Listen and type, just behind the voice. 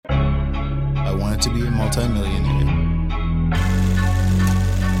I wanted to be a multimillionaire.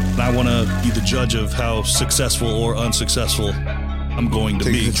 And I want to be the judge of how successful or unsuccessful I'm going to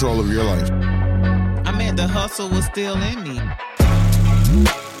be. Take control of your life. I meant the hustle was still in me.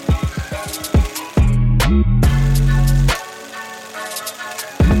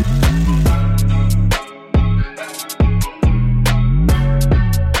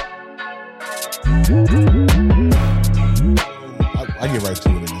 I get right to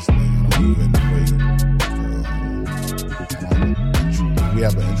it in this thing. I don't even wait. We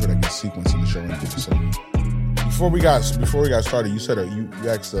have an intro that gets sequenced in the show anyway. So before we got started, you said you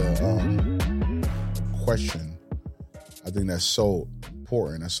asked a question. I think that's so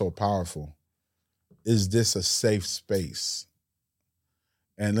important. That's so powerful. Is this a safe space?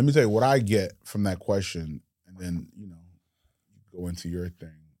 And let me tell you what I get from that question, and then go into your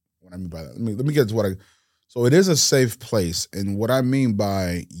thing. What I mean by that. Let me get to what I. So it is a safe place, and what I mean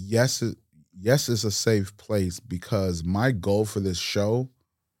by yes, it's a safe place because my goal for this show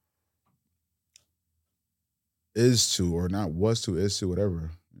is to, or not was to, is to,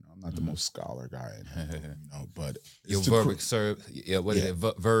 whatever. I'm not the most scholar guy, but your verb,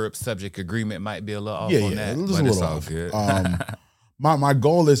 verb subject agreement might be a little off on that, but it's all good. My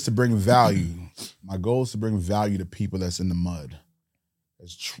goal is to bring value. My goal is to bring value to people that's in the mud.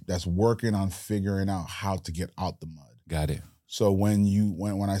 That's working on figuring out how to get out the mud. Got it. So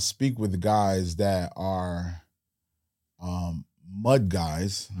when I speak with guys that are mud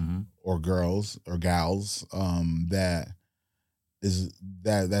guys or girls or gals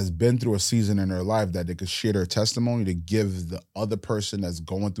that's been through a season in their life that they could share their testimony to give the other person that's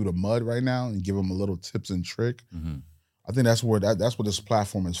going through the mud right now and give them a little tips and trick. I think that's what this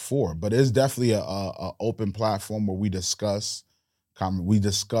platform is for. But it's definitely a open platform where we discuss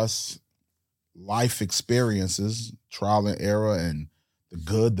life experiences, trial and error, and the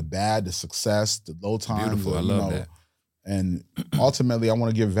good, the bad, the success, the low times. Beautiful. I love that. And ultimately, I want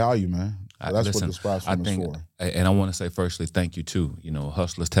to give value, man. So that's what this platform is for. And I want to say, firstly, thank you, too.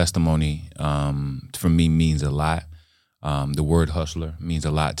 Hustler's testimony, for me, means a lot. The word hustler means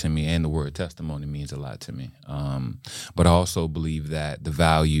a lot to me, and the word testimony means a lot to me. But I also believe that the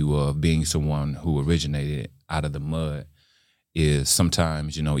value of being someone who originated out of the mud is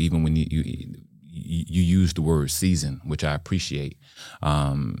sometimes, even when you use the word season, which I appreciate.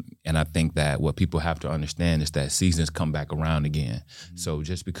 And I think that what people have to understand is that seasons come back around again. So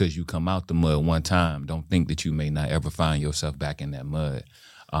just because you come out the mud one time, don't think that you may not ever find yourself back in that mud.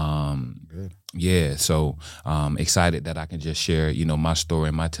 Good. Yeah, so excited that I can just share, my story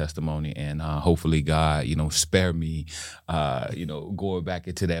and my testimony, and hopefully God, spare me, going back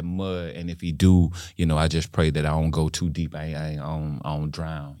into that mud. And if He do, I just pray that I don't go too deep. I don't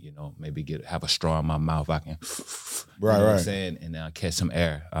drown. Maybe have a straw in my mouth. I can, right. What I'm saying, and then I catch some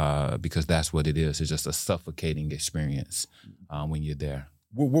air, because that's what it is. It's just a suffocating experience when you're there.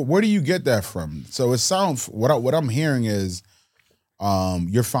 Where do you get that from? So it sounds what I'm hearing is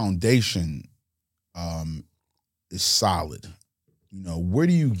your foundation is solid. Where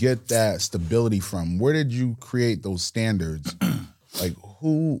do you get that stability from? Where did you create those standards? Like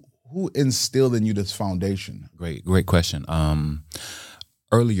who instilled in you this foundation? Great question.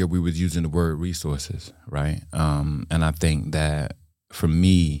 Earlier we was using the word resources, right? And I think that for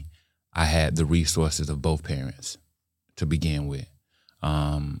me, I had the resources of both parents to begin with.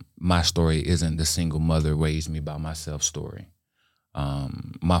 My story isn't the single mother raised me by myself story.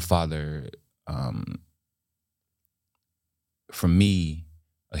 My father, for me,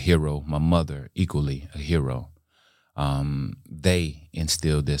 a hero. My mother, equally a hero. They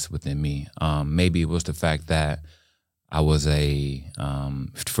instilled this within me. Maybe it was the fact that I was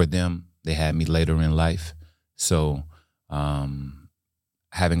for them, they had me later in life. So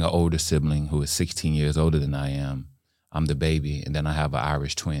having an older sibling who is 16 years older than I am, I'm the baby, and then I have an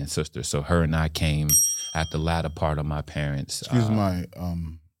Irish twin sister. So her and I came at the latter part of my parents. Excuse my,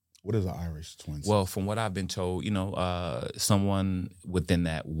 what is an Irish twin? Well, from what I've been told, someone within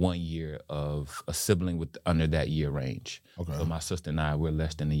that 1 year of a sibling under that year range. Okay. So my sister and I, we're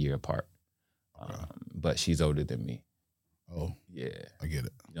less than a year apart. Okay. But she's older than me. Oh. Yeah. I get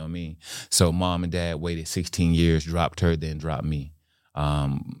it. You know what I mean? So mom and dad waited 16 years, dropped her, then dropped me.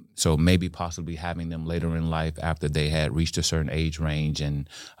 So maybe possibly having them later in life after they had reached a certain age range and,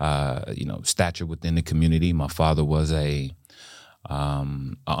 stature within the community. My father was an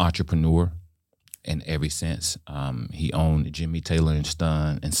entrepreneur in every sense. He owned Jimmy Taylor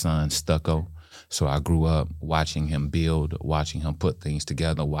and Son Stucco. So I grew up watching him build, watching him put things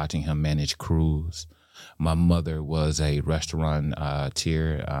together, watching him manage crews. My mother was a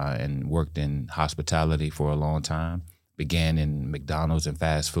restaurateur and worked in hospitality for a long time. began in McDonald's and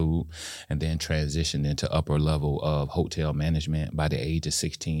fast food, and then transitioned into upper level of hotel management. By the age of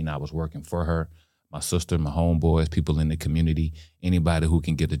 16, I was working for her, my sister, my homeboys, people in the community, anybody who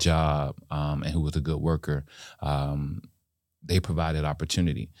can get a job and who was a good worker, they provided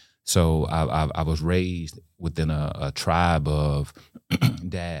opportunity. So I was raised within a tribe of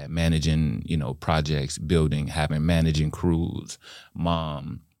dad managing, projects, building, managing crews,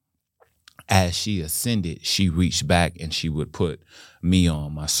 mom. As she ascended, she reached back and she would put me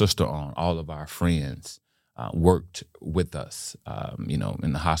on, my sister on, all of our friends worked with us,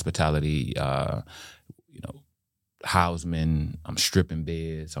 in the hospitality, houseman. I'm stripping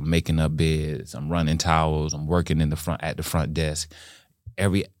beds, I'm making up beds, I'm running towels, I'm working at the front desk.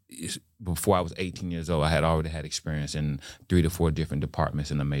 Before I was 18 years old, I had already had experience in 3 to 4 different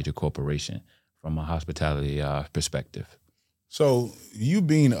departments in a major corporation from a hospitality perspective. So you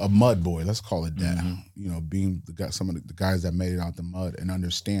being a mud boy, let's call it that, being some of the guys that made it out the mud and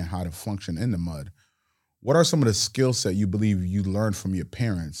understand how to function in the mud. What are some of the skill set you believe you learned from your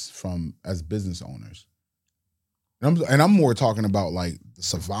parents as business owners? And I'm more talking about like the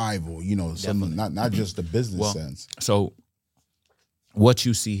survival, some, not just the business sense. So what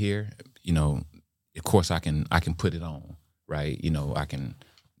you see here, of course I can put it on, right? I can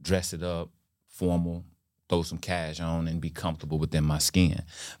dress it up, formal, throw some cash on and be comfortable within my skin.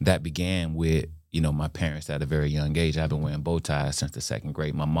 That began with, my parents at a very young age. I've been wearing bow ties since the 2nd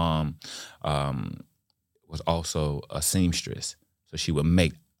grade. My mom was also a seamstress, so she would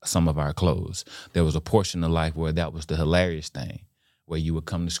make some of our clothes. There was a portion of life where that was the hilarious thing, where you would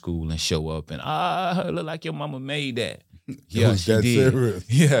come to school and show up and, it look like your mama made that. Yeah, she did. Serious.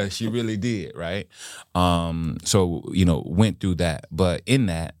 Yeah, she really did, right? So, went through that. But in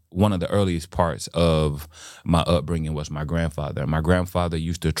that, one of the earliest parts of my upbringing was my grandfather. My grandfather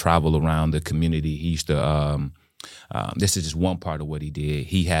used to travel around the community. He used to, this is just one part of what he did.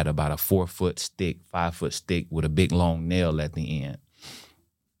 He had about a 4-foot stick, 5-foot stick with a big long nail at the end.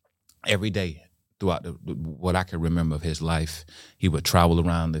 Every day throughout what I can remember of his life, he would travel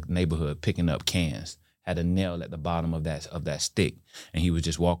around the neighborhood picking up cans, had a nail at the bottom of that stick, and he would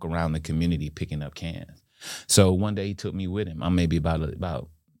just walk around the community picking up cans. So one day he took me with him. I'm maybe about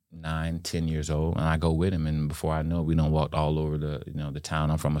 9, 10 years old, and I go with him, and before I know it, we done walked all over the town.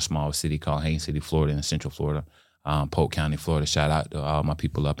 I'm from a small city called Haines City, Florida, in Central Florida, Polk County, Florida. Shout out to all my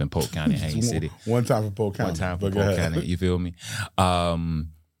people up in Polk County, Haines City. One time for Polk County. You feel me?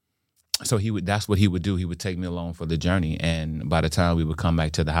 So that's what he would do. He would take me along for the journey, and by the time we would come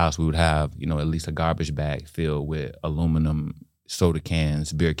back to the house, we would have at least a garbage bag filled with aluminum soda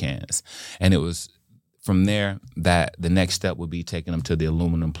cans, beer cans, and it was from there that the next step would be taking them to the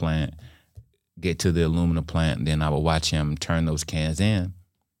aluminum plant, get to the aluminum plant, and then I would watch him turn those cans in,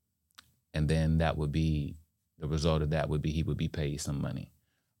 and then that would be the result of that would be he would be paid some money.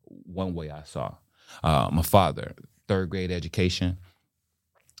 One way I saw my father, 3rd grade education.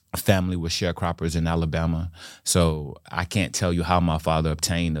 Family was sharecroppers in Alabama, so I can't tell you how my father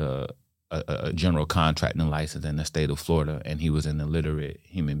obtained a general contracting license in the state of Florida, and he was an illiterate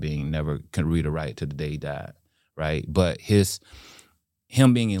human being, never could read or write till the day he died, right? But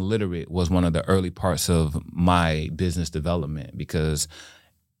him being illiterate was one of the early parts of my business development because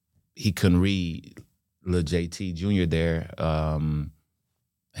he couldn't read. Little JT Jr. there,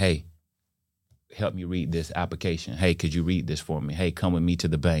 hey, help me read this application. Hey, could you read this for me? Hey, come with me to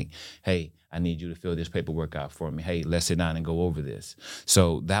the bank. Hey, I need you to fill this paperwork out for me. Hey, let's sit down and go over this.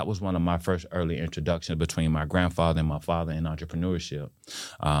 So that was one of my first early introductions between my grandfather and my father in entrepreneurship.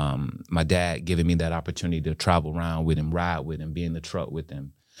 My dad giving me that opportunity to travel around with him, ride with him, be in the truck with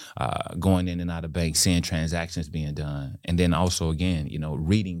him, going in and out of banks, seeing transactions being done. And then also, again,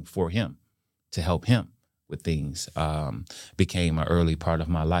 reading for him to help him with things became an early part of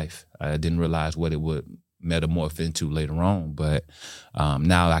my life. I didn't realize what it would metamorph into later on, but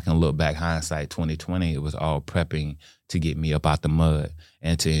now I can look back, hindsight 2020, it was all prepping to get me up out the mud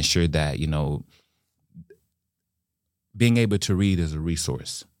and to ensure that, being able to read is a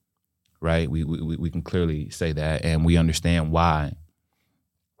resource, right? We can clearly say that, and we understand why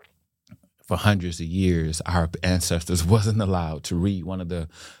for hundreds of years our ancestors wasn't allowed to read. One of the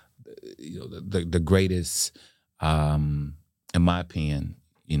greatest, in my opinion,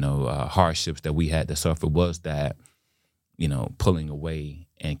 hardships that we had to suffer was that, pulling away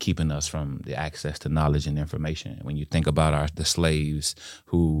and keeping us from the access to knowledge and information. When you think about the slaves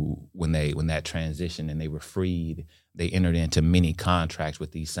who, when that transition and they were freed, they entered into many contracts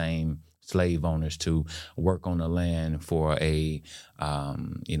with these same slave owners to work on the land for a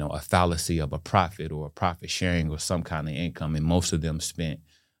fallacy of a profit or a profit sharing or some kind of income. And most of them spent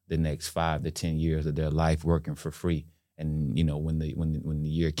the next 5 to 10 years of their life working for free And when the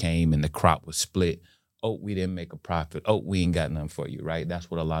year came and the crop was split, oh, we didn't make a profit. Oh, we ain't got nothing for you, right? That's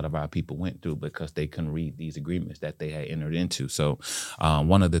what a lot of our people went through because they couldn't read these agreements that they had entered into. So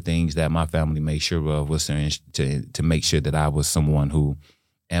one of the things that my family made sure of was to make sure that I was someone who,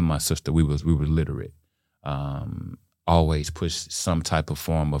 and my sister, we were literate. Always push some type of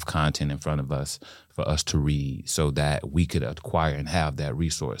form of content in front of us for us to read so that we could acquire and have that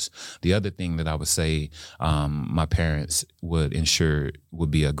resource. The other thing that I would say my parents would ensure would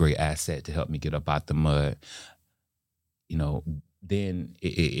be a great asset to help me get up out the mud. Then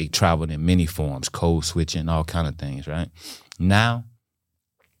it traveled in many forms, code switching, all kind of things, right? Now,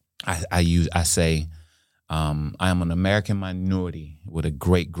 I say, I am an American minority with a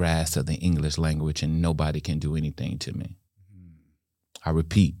great grasp of the English language, and nobody can do anything to me. I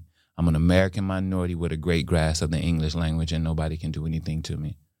repeat, I'm an American minority with a great grasp of the English language, and nobody can do anything to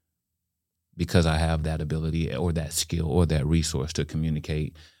me because I have that ability or that skill or that resource to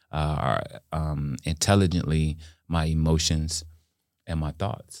communicate intelligently my emotions and my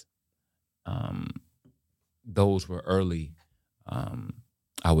thoughts. Those were early,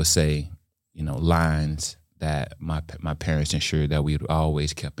 I would say, lines that my parents ensured that we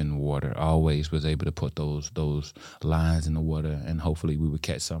always kept in the water, always was able to put those lines in the water, and hopefully we would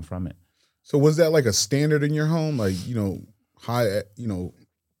catch some from it. So was that like a standard in your home? Like, high,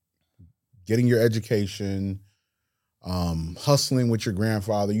 getting your education, hustling with your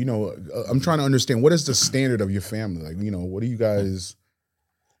grandfather, I'm trying to understand, what is the standard of your family? Like, what do you guys,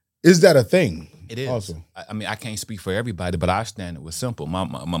 is that a thing? It is. Also, I mean, I can't speak for everybody, but our standard was simple.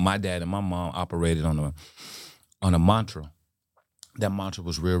 My dad and my mom operated on a mantra. That mantra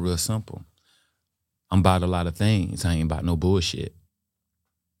was real, real simple. I'm about a lot of things. I ain't about no bullshit.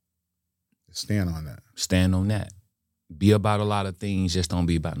 stand on that. Stand on that. Be about a lot of things. Just don't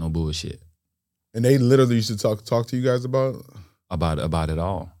be about no bullshit. And they literally used to talk to you guys about it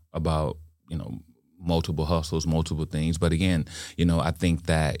all. About multiple hustles, multiple things. But again, I think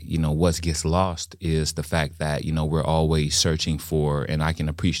that, what gets lost is the fact that, we're always searching for, and I can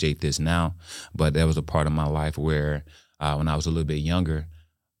appreciate this now, but there was a part of my life where when I was a little bit younger,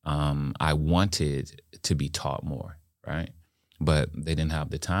 I wanted to be taught more, right? But they didn't have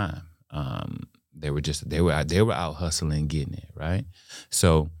the time. They were out hustling, getting it, right?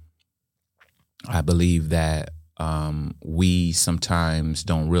 So I believe that we sometimes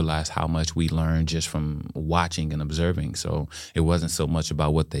don't realize how much we learn just from watching and observing. So it wasn't so much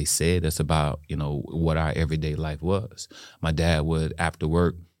about what they said. It's about, what our everyday life was. My dad would, after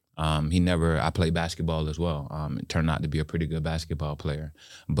work, I played basketball as well. It turned out to be a pretty good basketball player.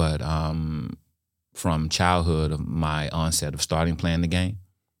 But from childhood, of my onset of starting playing the game,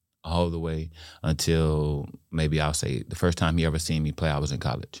 all the way until maybe I'll say the first time he ever seen me play, I was in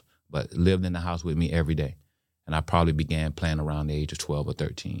college, but lived in the house with me every day. And I probably began playing around the age of 12 or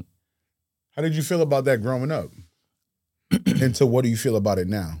 13. How did you feel about that growing up? And so what do you feel about it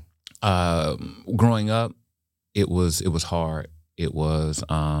now? Growing up, it was hard. It was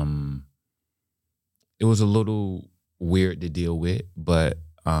a little weird to deal with, but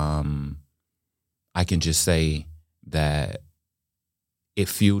I can just say that it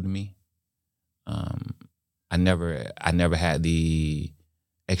fueled me. I never had the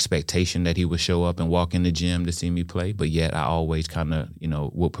expectation that he would show up and walk in the gym to see me play, but yet I always kind of,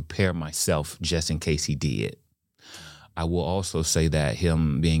 would prepare myself just in case he did. I will also say that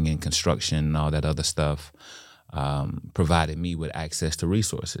him being in construction and all that other stuff provided me with access to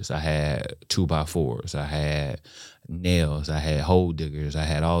resources. I had 2x4s, I had nails, I had hole diggers, I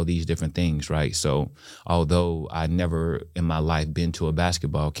had all these different things, right? So although I never in my life been to a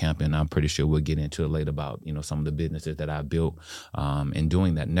basketball camp, and I'm pretty sure we'll get into it later about, some of the businesses that I built in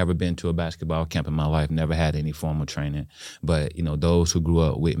doing that, never been to a basketball camp in my life, never had any formal training. But, those who grew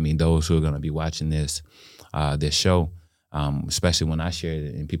up with me, those who are going to be watching this show, especially when I share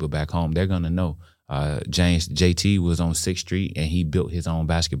it and people back home, they're going to know JT was on 6th Street and he built his own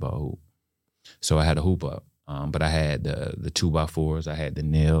basketball hoop. So I had a hoop up. But I had the 2x4s, I had the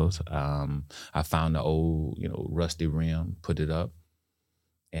nails. I found the old, rusty rim, put it up.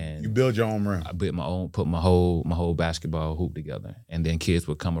 And you build your own rim. I built put my whole basketball hoop together. And then kids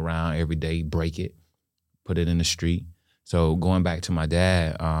would come around every day, break it, put it in the street. So going back to my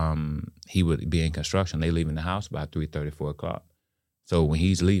dad, he would be in construction. They leaving the house about 3:30, 4 o'clock. So when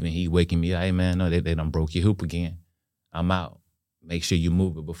he's leaving, he waking me up, hey man, no, they done broke your hoop again. I'm out. Make sure you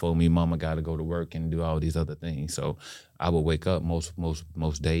move it before me. Mama got to go to work and do all these other things. So I would wake up most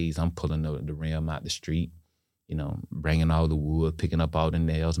days. I'm pulling the rim out the street, bringing all the wood, picking up all the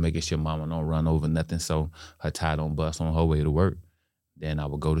nails, making sure mama don't run over nothing so her tie don't bust on her way to work. Then I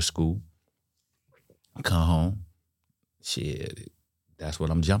would go to school, come home, shit, that's what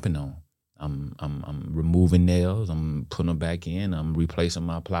I'm jumping on. I'm removing nails. I'm putting them back in. I'm replacing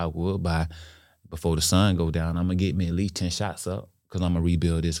my plywood before the sun go down. I'm gonna get me at least 10 shots up because I'm gonna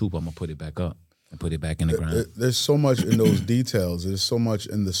rebuild this hoop. I'm gonna put it back up and put it back in the ground. There's so much in those details. There's so much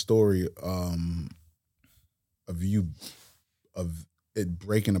in the story of it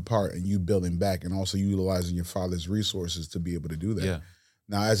breaking apart and you building back, and also utilizing your father's resources to be able to do that. Yeah.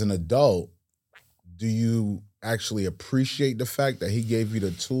 Now, as an adult, do you actually appreciate the fact that he gave you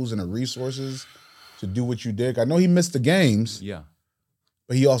the tools and the resources to do what you did? I know he missed the games, Yeah,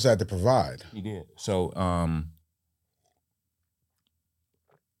 but he also had to provide. he did. So,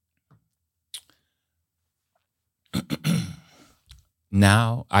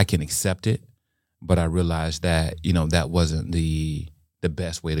 now I can accept it, but I realize that, that wasn't the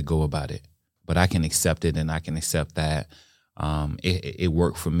best way to go about it. But I can accept it, and I can accept that it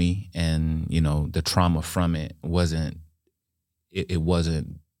worked for me, and the trauma from it wasn't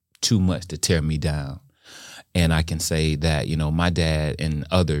too much to tear me down. And I can say that my dad and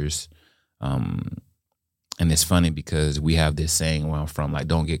others, and it's funny because we have this saying where I'm from, like,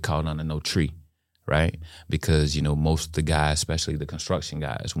 don't get caught under no tree, right? Because most of the guys, especially the construction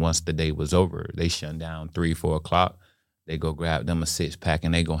guys, once the day was over, they shut down 3-4 o'clock. They go grab them a 6-pack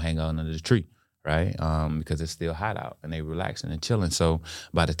and they go hang out under the tree. Right, because it's still hot out and they relaxing and chilling. So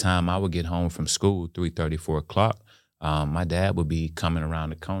by the time I would get home from school, 3:30, 4 o'clock, my dad would be coming around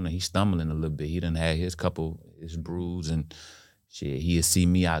the corner. He's stumbling a little bit. He done had his brews and shit. He'd see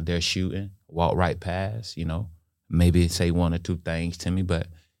me out there shooting, walk right past, maybe say one or two things to me, but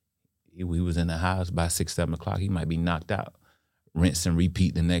he was in the house by 6, 7 o'clock. He might be knocked out. Rinse and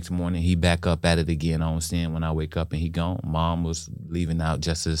repeat the next morning. He back up at it again on seeing when I wake up and he gone. Mom was leaving out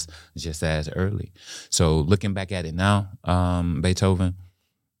just as early. So looking back at it now, Beethoven,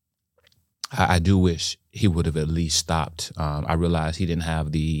 I do wish he would have at least stopped. I realized he didn't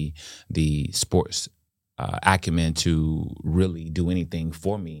have the sports acumen to really do anything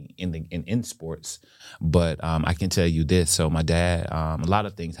for me in sports. But I can tell you this. So my dad, a lot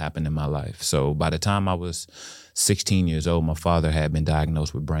of things happened in my life. So by the time I was 16 years old, my father had been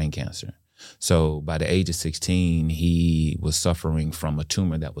diagnosed with brain cancer. So by the age of 16, he was suffering from a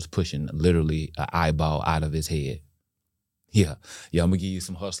tumor that was pushing literally an eyeball out of his head. Yeah, I'm gonna give you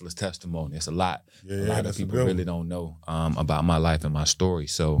some hustler's testimony. It's a lot. A lot of people really don't know about my life and my story.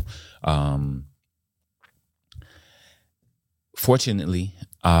 So fortunately,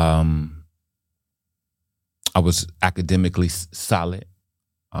 I was academically solid.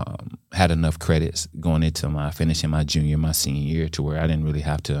 Had enough credits going into finishing my junior, my senior year, to where I didn't really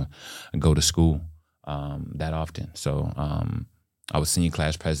have to go to school that often. So I was senior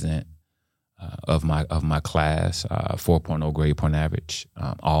class president of my class, 4.0 grade point average,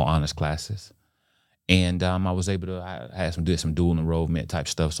 all honors classes. And I was able to, I did some dual enrollment type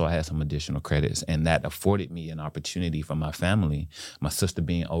stuff, so I had some additional credits, and that afforded me an opportunity for my family. My sister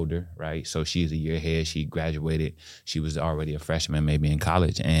being older, right? So she's a year ahead. She graduated. She was already a freshman, maybe in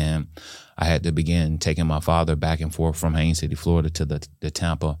college, and I had to begin taking my father back and forth from Haines City, Florida, to the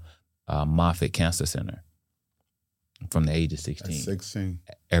Tampa Moffitt Cancer Center from the age of 16. At 16.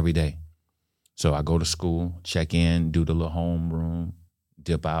 Every day. So I go to school, check in, do the little homeroom,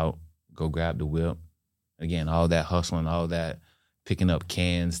 dip out, go grab the whip. Again, all that hustling, all that picking up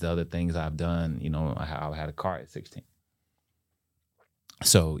cans, the other things I've done, I had a car at 16.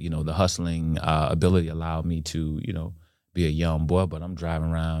 So, the hustling ability allowed me to, be a young boy, but I'm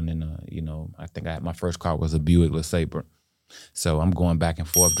driving around in I think my first car was a Buick LeSabre. So I'm going back and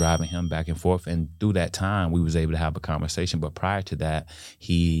forth, driving him back and forth. And through that time, we was able to have a conversation. But prior to that,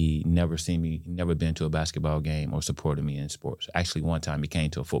 he never been to a basketball game or supported me in sports. Actually, one time he came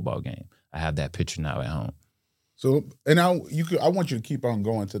to a football game. I have that picture now at home. So, and I want you to keep on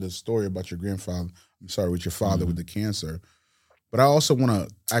going to the story about your grandfather. I'm sorry, with your father with the cancer. But I also want to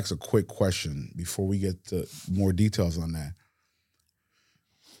ask a quick question before we get to more details on that.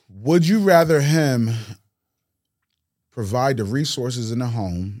 Would you rather him provide the resources in the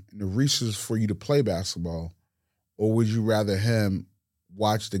home and the resources for you to play basketball, or would you rather him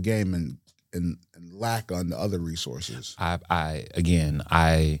watch the game and lack on the other resources? If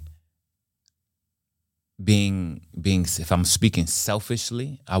I'm speaking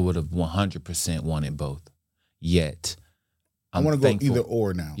selfishly, I would have 100% wanted both. Yet, I want to go either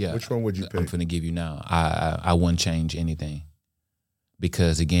or now. Yeah, which one would you pick? I'm going to give you now. I wouldn't change anything,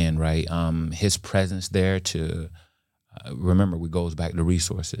 because again, right, his presence there to remember, it goes back to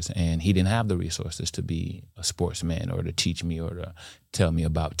resources, and he didn't have the resources to be a sportsman or to teach me or to tell me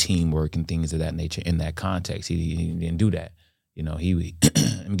about teamwork and things of that nature in that context. He didn't do that. Let me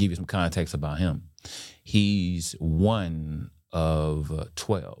give you some context about him. He's one of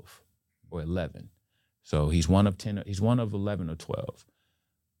 12 or 11. So he's one of 10. He's one of 11 or 12.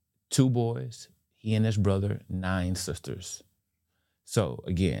 2 boys, he and his brother, 9 sisters. So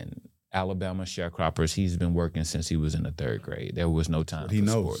again, Alabama sharecroppers, he's been working since he was in the 3rd grade. There was no time for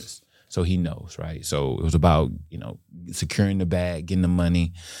sports. So he knows, right? So it was about, securing the bag, getting the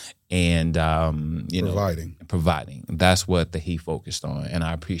money, and, providing. That's what he focused on. And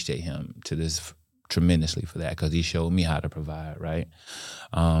I appreciate him tremendously for that, because he showed me how to provide, right?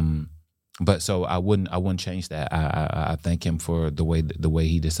 But so I wouldn't change that. I thank him for the way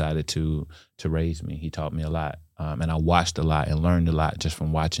he decided to raise me. He taught me a lot. And I watched a lot and learned a lot just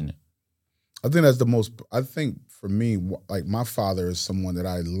from watching it. I think for me, like, my father is someone that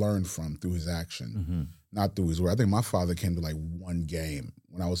I learned from through his action, not through his word. I think my father came to like one game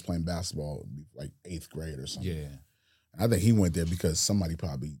when I was playing basketball, like 8th grade or something. Yeah. And I think he went there because somebody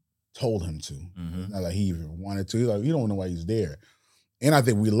probably told him to. Not like he even wanted to. Like, you don't know why he's there. And I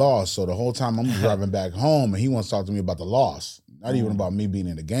think we lost. So the whole time I'm driving back home, and he wants to talk to me about the loss. Not even about me being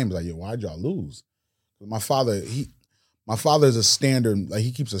in the game. He's like, why'd y'all lose? My father is a standard. Like,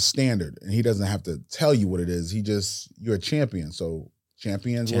 he keeps a standard, and he doesn't have to tell you what it is. You're a champion. So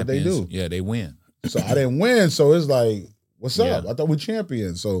champions, what they do. Yeah, they win. So I didn't win. So it's like, what's up? Yeah. I thought we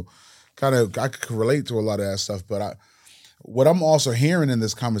champions. So kind of, I could relate to a lot of that stuff. But what I'm also hearing in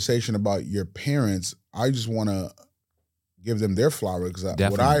this conversation about your parents, I just want to give them their flowers, because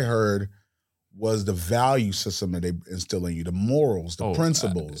what I heard was the value system that they instill in you, the morals, the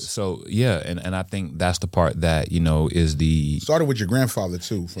principles. And I think that's the part that, is the... Started with your grandfather,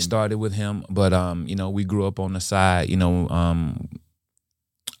 too. Started with him, but, we grew up on the side,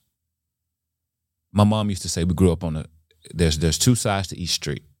 my mom used to say we grew up on there's 2 sides to each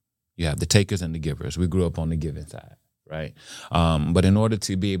street. You have the takers and the givers. We grew up on the giving side, right? But in order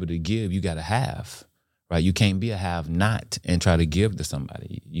to be able to give, you got to have. Right, you can't be a have-not and try to give to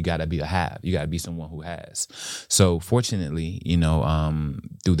somebody. You got to be a have. You got to be someone who has. So fortunately,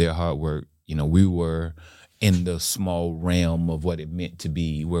 through their hard work, we were in the small realm of what it meant to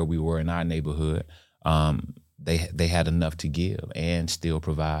be where we were in our neighborhood. They had enough to give and still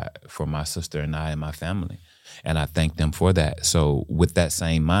provide for my sister and I and my family, and I thank them for that. So with that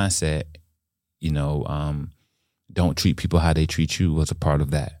same mindset, don't treat people how they treat you was a part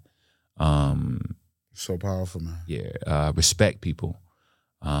of that. So powerful, man. Yeah, respect people.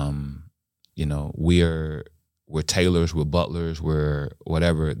 We're tailors, we're butlers, we're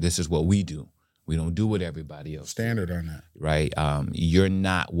whatever. This is what we do. We don't do what everybody else. Standard on that, right? You're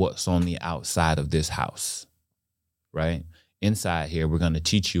not what's on the outside of this house, right? Inside here, we're going to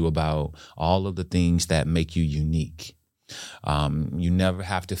teach you about all of the things that make you unique. You never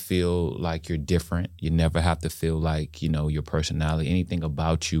have to feel like you're different. You never have to feel like, your personality, anything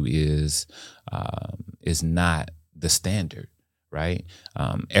about you is not the standard, right?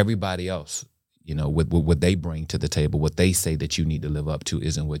 Everybody else, with what they bring to the table, what they say that you need to live up to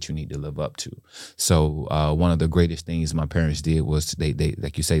isn't what you need to live up to. So one of the greatest things my parents did was they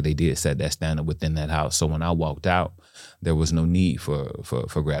like you say, they did set that standard within that house. So when I walked out, there was no need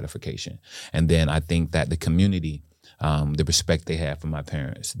for gratification. And then I think that the community, the respect they had for my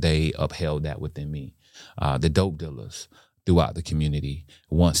parents, they upheld that within me. The dope dealers throughout the community,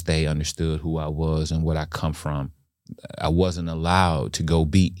 once they understood who I was and what I come from, I wasn't allowed to go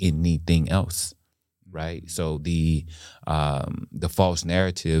be anything else, right? So the false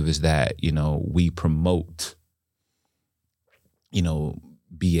narrative is that, we promote,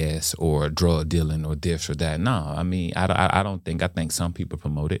 BS or drug dealing or this or that. No, I mean, I think some people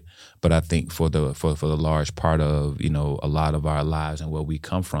promote it, but I think for the large part of, a lot of our lives and where we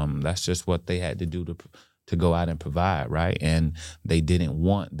come from, that's just what they had to do to go out and provide, right? And they didn't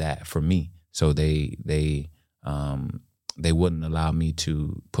want that for me. So they wouldn't allow me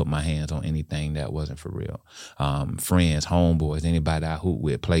to put my hands on anything that wasn't for real. Friends, homeboys, anybody I hooped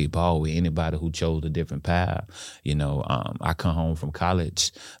with, played ball with, anybody who chose a different path. I come home from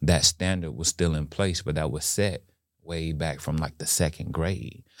college, that standard was still in place, but that was set way back from like the 2nd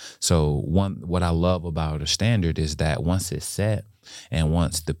grade. So what I love about a standard is that once it's set and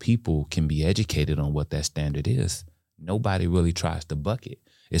once the people can be educated on what that standard is, nobody really tries to buck it.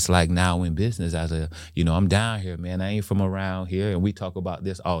 It's like now in business I'm down here, man. I ain't from around here. And we talk about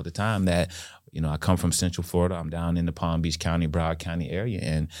this all the time that, I come from Central Florida. I'm down in the Palm Beach County, Broward County area.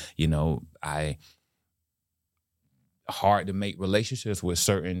 And, hard to make relationships with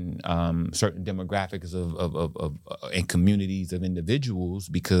certain demographics of and communities of individuals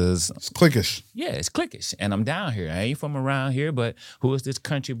because It's cliquish. yeah, it's cliquish. And I'm down here. I ain't from around here, but who is this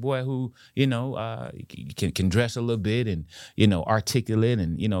country boy who, can dress a little bit and, articulate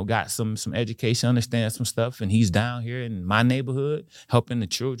and, got some education, understand some stuff. And he's down here in my neighborhood, helping the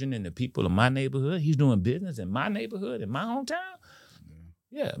children and the people of my neighborhood. He's doing business in my neighborhood, in my hometown.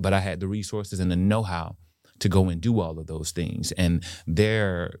 Yeah, but I had the resources and the know-how to go and do all of those things. And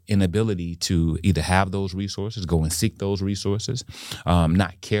their inability to either have those resources, go and seek those resources,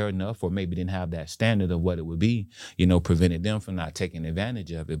 not care enough, or maybe didn't have that standard of what it would be, prevented them from not taking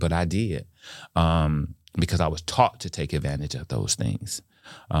advantage of it. But I did, because I was taught to take advantage of those things.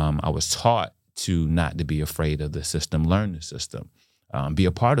 I was taught not to be afraid of the system, learn the system, be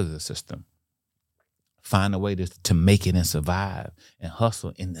a part of the system, find a way to make it and survive and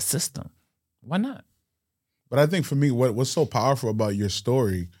hustle in the system. Why not? But I think for me, what's so powerful about your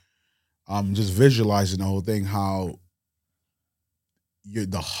story, just visualizing the whole thing, how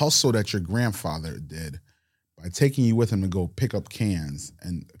the hustle that your grandfather did by taking you with him to go pick up cans,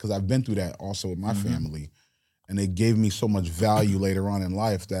 and because I've been through that also with my family, and it gave me so much value later on in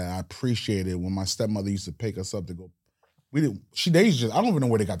life that I appreciated when my stepmother used to pick us up to go. I don't even know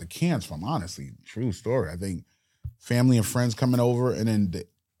where they got the cans from, honestly. True story. I think family and friends coming over, and then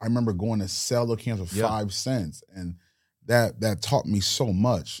I remember going to sell the cans for 5 cents, and that taught me so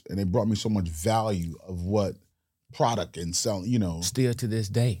much, and it brought me so much value of what product and selling, Still to this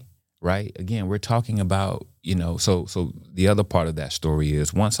day, right? Again, we're talking about, so the other part of that story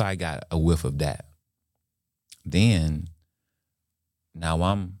is once I got a whiff of that, then now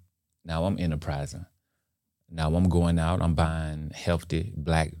I'm enterprising. Now I'm going out, I'm buying healthy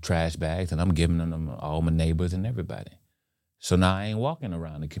black trash bags, and I'm giving them to all my neighbors and everybody. So now I ain't walking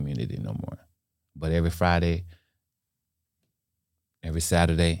around the community no more. But every Friday, every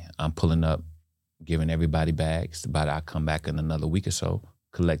Saturday, I'm pulling up, giving everybody bags. But I come back in another week or so,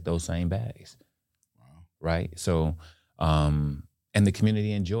 collect those same bags. Wow. Right? So, and the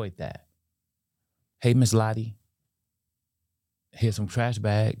community enjoyed that. Hey, Miss Lottie, here's some trash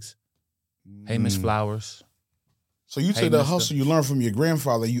bags. Hey, Miss Flowers. So you take the hustle you learned from your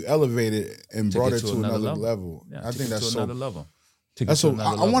grandfather, you elevated and brought it to another level. Yeah, I think that's so. Another level.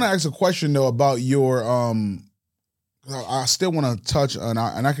 I want to ask a question though about your. I still want to touch on,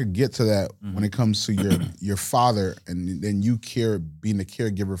 and I could get to that when it comes to your father, and then you being the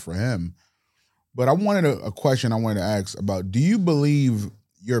caregiver for him. But I wanted a question I wanted to ask about: do you believe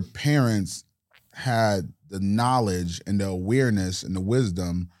your parents had the knowledge and the awareness and the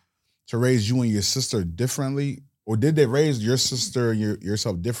wisdom to raise you and your sister differently? Or did they raise your sister and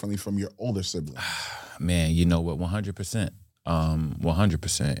yourself differently from your older siblings? Man, you know what? 100%,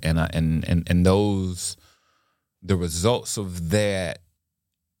 100%, and those, the results of that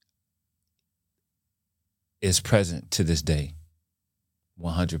is present to this day.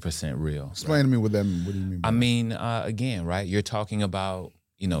 100% real. Explain to me what do you mean by I mean, again, right? You're talking about,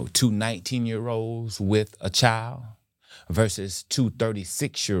 two 19-year-olds with a child versus two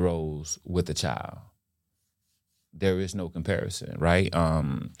 36-year-olds with a child. There is no comparison, right?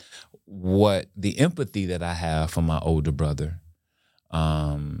 What the empathy that I have for my older brother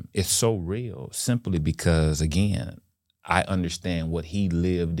is so real simply because, again, I understand what he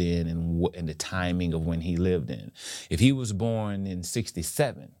lived in and the timing of when he lived in. If he was born in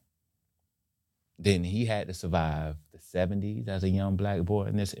 1967, then he had to survive the 1970s as a young black boy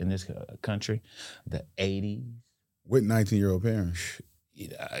in this country, the 1980s. With 19-year-old parents.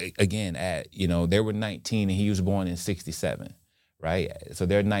 Again, they were 19 and he was born in 1967, right? So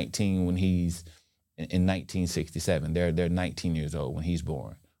they're 19 when he's in 1967. They're 19 years old when he's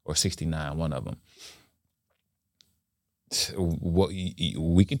born, or 69, one of them. What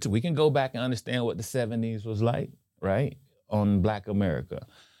we can go back and understand what the 1970s was like, right? On Black America.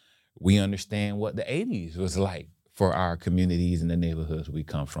 We understand what the 1980s was like for our communities and the neighborhoods we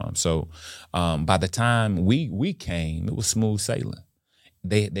come from. So by the time we came, it was smooth sailing.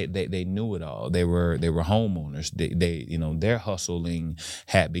 They knew it all. They were homeowners. They their hustling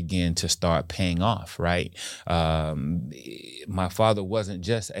had begun to start paying off, right? My father wasn't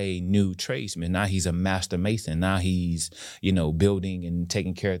just a new tradesman. Now he's a master mason. Now he's building and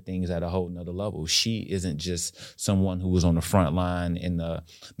taking care of things at a whole nother level. She isn't just someone who was on the front line in the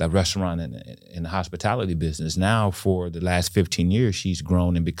restaurant and in the hospitality business. Now for the last 15 years, she's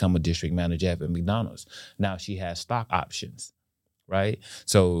grown and become a district manager at McDonald's. Now she has stock options. Right?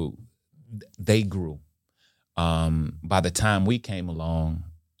 So they grew. By the time we came along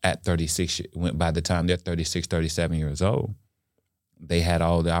at 36, by the time they're 36, 37 years old, they had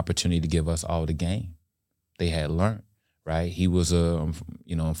all the opportunity to give us all the game. They had learned. right? He was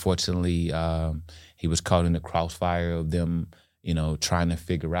unfortunately, he was caught in the crossfire of them, trying to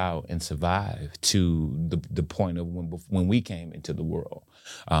figure out and survive to the point of when we came into the world.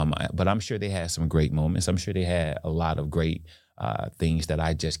 But I'm sure they had some great moments. I'm sure they had a lot of great things that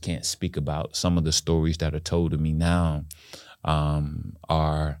I just can't speak about. Some of the stories that are told to me now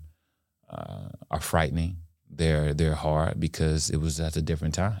are frightening. They're hard because it was at a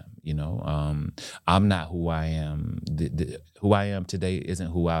different time. I'm not who I am. Who I am today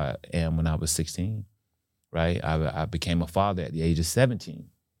isn't who I am when I was 16, right? I became a father at the age of 17.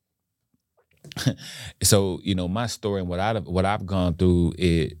 So my story and what I've gone through,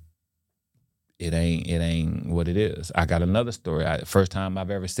 it ain't what it is. I got another story. First time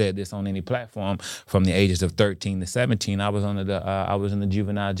I've ever said this on any platform. From the ages of 13 to 17, I was in the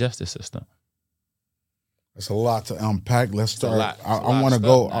juvenile justice system. That's a lot to unpack. Let's start. I want to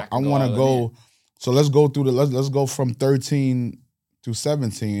go. So let's go through let's go from 13 to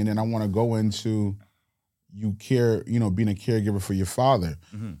 17, and I want to go into being a caregiver for your father.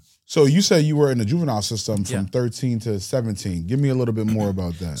 Mm-hmm. So you said you were in the juvenile system from 13 to 17. Give me a little bit more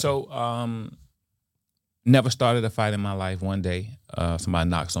about that. So, never started a fight in my life. One day, somebody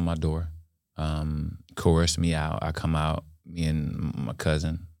knocks on my door, coerced me out. I come out, me and my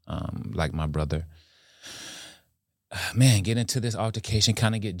cousin, like my brother. Man, get into this altercation,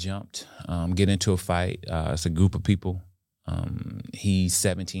 kind of get jumped, get into a fight. It's a group of people. He's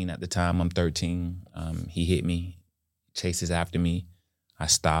 17 at the time. I'm 13. He hit me, chases after me. I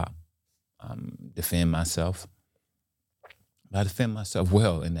stop, defend myself. I defend myself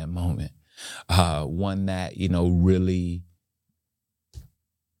well in that moment. One that, really,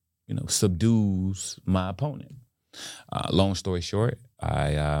 subdues my opponent. Long story short,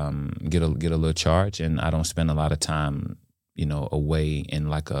 I get a little charge, and I don't spend a lot of time, away in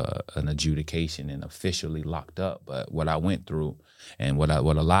like an adjudication and officially locked up. But what I went through, and what a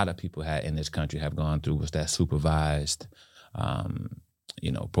lot of people in this country have gone through, was that supervised,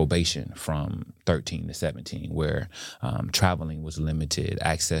 probation from 13 to 17, where traveling was limited,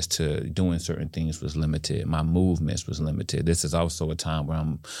 access to doing certain things was limited, my movements was limited. This is also a time where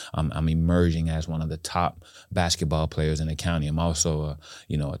I'm emerging as one of the top basketball players in the county. I'm also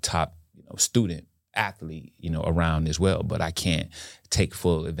a top student athlete around as well, but I can't take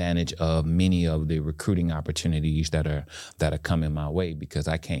full advantage of many of the recruiting opportunities that are coming my way because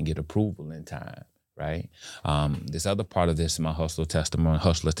I can't get approval in time. Right. This other part of this, my hustler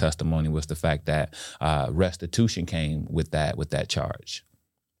testimony, was the fact that restitution came with that charge.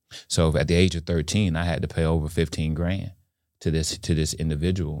 So at the age of 13, I had to pay over $15,000 to this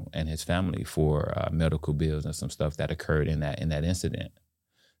individual and his family for medical bills and some stuff that occurred in that incident.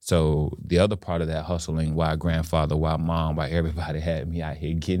 So the other part of that hustling, why grandfather, why mom, why everybody had me out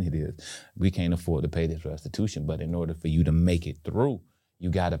here getting it, is we can't afford to pay this restitution. But in order for you to make it through, you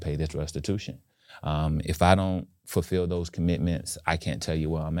got to pay this restitution. If I don't fulfill those commitments, I can't tell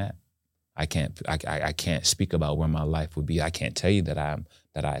you where I'm at. I can't speak about where my life would be. I can't tell you that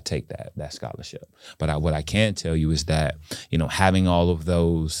I take that scholarship. But what I can tell you is that, having all of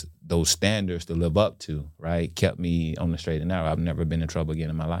those standards to live up to, right, kept me on the straight and narrow. I've never been in trouble again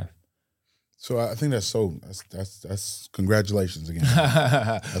in my life. So I think that's congratulations again.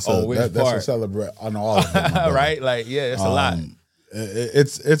 That's a celebrate on all of them, right? Like, yeah, it's a lot.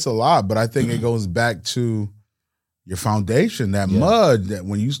 It's a lot, but I think it goes back to your foundation, that mud, that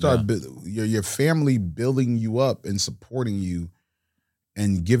when you start your family building you up and supporting you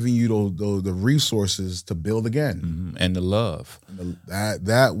and giving you the resources to build again. Mm-hmm. And the love.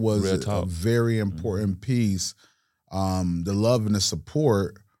 That was a very important piece. The love and the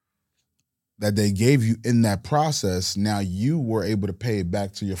support that they gave you in that process. Now you were able to pay it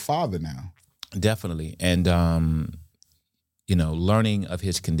back to your father now. Definitely. And learning of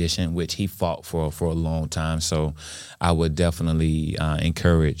his condition, which he fought for a long time. So I would definitely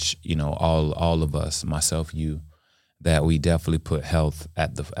encourage, all of us, myself, you, that we definitely put health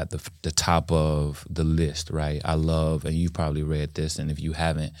at the top of the list, right? I love, and you've probably read this, and if you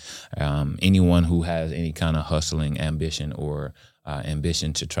haven't, anyone who has any kind of hustling ambition or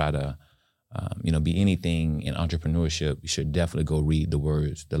ambition to try to be anything in entrepreneurship, you should definitely go read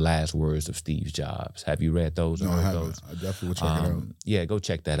the last words of Steve Jobs. Have you read those? No, I haven't. I definitely will check it out. Yeah, go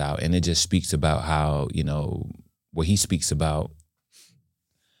check that out. And it just speaks about how, where he speaks about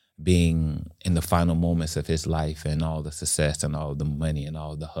being in the final moments of his life and all the success and all the money and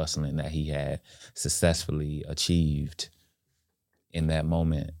all the hustling that he had successfully achieved in that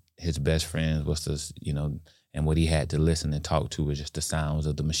moment. His best friend was And what he had to listen and talk to was just the sounds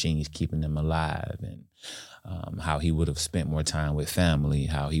of the machines keeping them alive, and how he would have spent more time with family,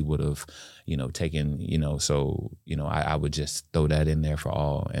 how he would have, taken, so, I would just throw that in there for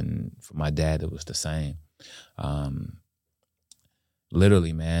all. And for my dad, it was the same.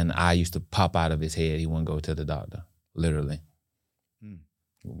 Literally, man, I used to pop out of his head. He wouldn't go to the doctor, literally.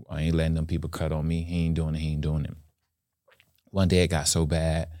 I ain't letting them people cut on me. He ain't doing it. One day it got so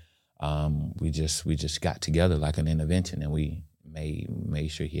bad, we just got together like an intervention, and we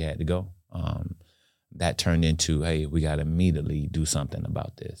made sure he had to go. That turned into, hey, we got to immediately do something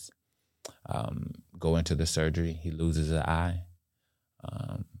about this. Go into the surgery. He loses an eye,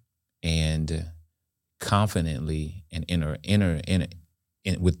 and confidently and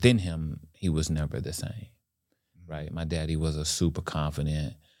within him, he was never the same. Right, my daddy was a super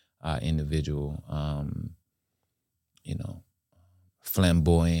confident individual.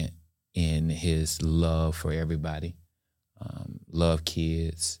 Flamboyant in his love for everybody, love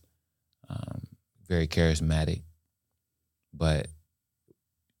kids, very charismatic, but,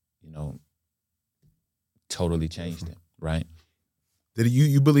 totally changed him, right? Did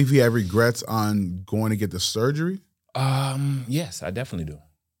you believe he had regrets on going to get the surgery? Yes, I definitely do.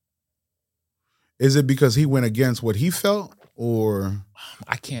 Is it because he went against what he felt, or?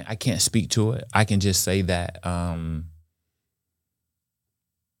 I can't speak to it. I can just say that,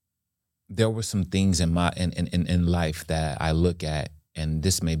 there were some things in life that I look at, and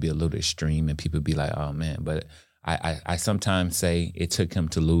this may be a little extreme, and people be like, "Oh man," but I sometimes say it took him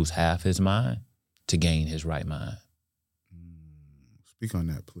to lose half his mind to gain his right mind. Speak on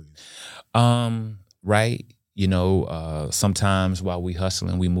that, please. Right. Sometimes while we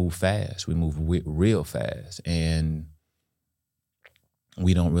hustling, we move fast. We move real fast, and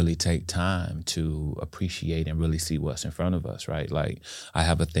we don't really take time to appreciate and really see what's in front of us, right? Like, I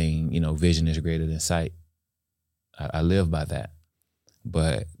have a thing, vision is greater than sight. I live by that.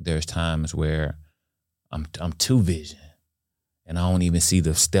 But there's times where I'm too vision, and I don't even see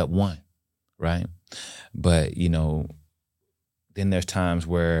the step one, right? But, then there's times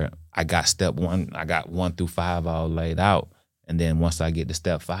where I got step one, I got 1 through 5 all laid out. And then once I get to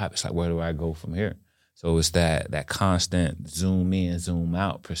step 5, it's like, where do I go from here? So it's that constant zoom in, zoom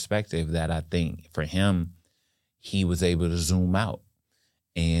out perspective that I think for him, he was able to zoom out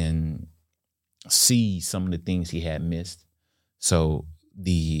and see some of the things he had missed. So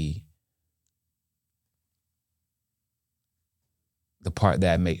the part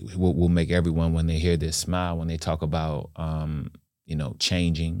that will make everyone, when they hear this, smile, when they talk about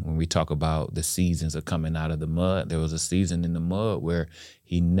changing, when we talk about the seasons of coming out of the mud. There was a season in the mud where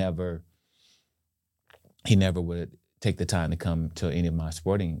he never would take the time to come to any of my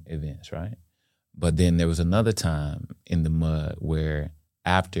sporting events, right? But then there was another time in the mud where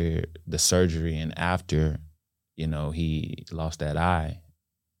after the surgery and after, he lost that eye,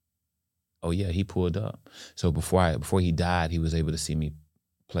 oh yeah, he pulled up. So before he died, he was able to see me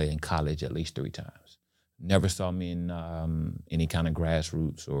play in college at least 3 times. Never saw me in any kind of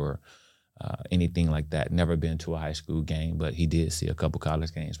grassroots or anything like that. Never been to a high school game, but he did see a couple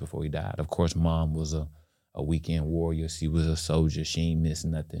college games before he died. Of course, Mom was a weekend warrior. She was a soldier. She ain't missed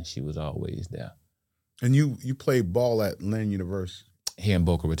nothing. She was always there. And you played ball at Lynn University? Here in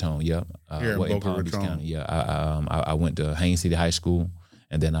Boca Raton, yep. Here in Boca Raton. County, yeah. I went to Haines City High School,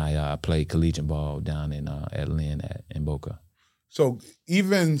 and then I played collegiate ball down in at Lynn in Boca. So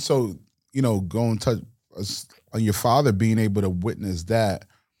going to on your father being able to witness that,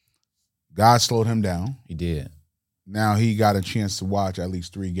 God slowed him down. He did. Now he got a chance to watch at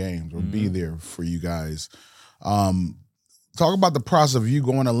least 3 games or be there for you guys. Talk about the process of you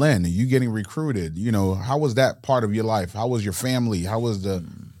going to Lynn and you getting recruited. How was that part of your life? How was your family? How was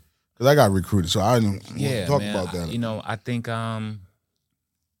because I got recruited, so I didn't talk about that. I think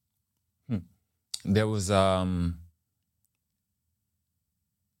there was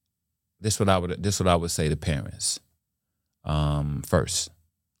this what I would say to parents first,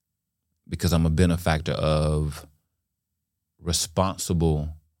 because I'm a benefactor of responsible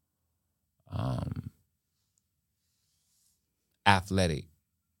athletic.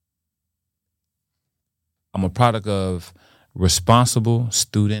 I'm a product of responsible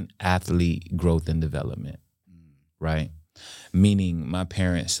student athlete growth and development, right? Meaning my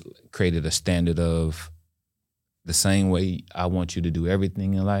parents created a standard of the same way I want you to do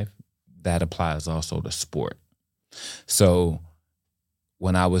everything in life, that applies also to sport. So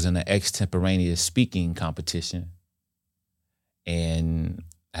when I was in an extemporaneous speaking competition and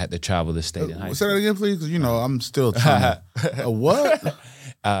I had to travel the state in high school. Say that again, please, because I'm still trying to, what?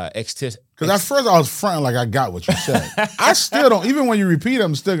 Because at first I was fronting like I got what you said. I still don't. Even when you repeat it,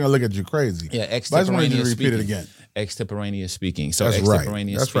 I'm still going to look at you crazy. Yeah, but I just wanted you to repeat it again. Extemporaneous speaking. So That's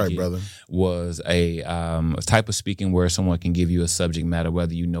extemporaneous right. That's speaking right, brother. was a type of speaking where someone can give you a subject matter,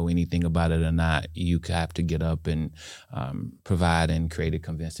 whether you know anything about it or not. You have to get up and provide and create a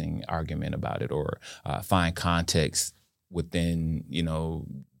convincing argument about it, or find context within,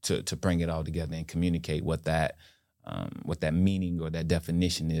 to bring it all together and communicate what that meaning or that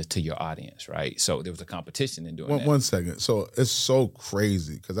definition is to your audience, right? So there was a competition in doing that. One second. So it's so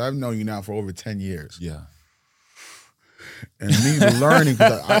crazy because I've known you now for over 10 years. Yeah. And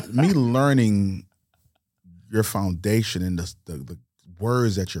me learning your foundation and the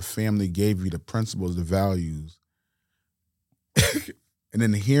words that your family gave you, the principles, the values, and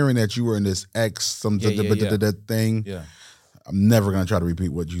then hearing that you were in this thing. Yeah. I'm never gonna try to repeat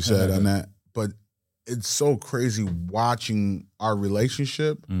what you said on that, but it's so crazy watching our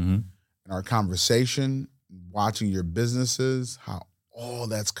relationship and our conversation, watching your businesses, how all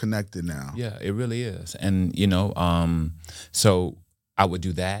that's connected now. Yeah, it really is. And, so I would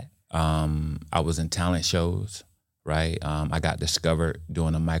do that. I was in talent shows, right? I got discovered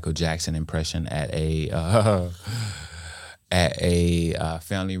doing a Michael Jackson impression at a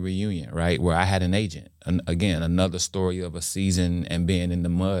family reunion, right? Where I had an agent. And again, another story of a season and being in the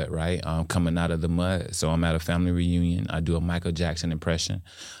mud, right? Coming out of the mud. So I'm at a family reunion. I do a Michael Jackson impression.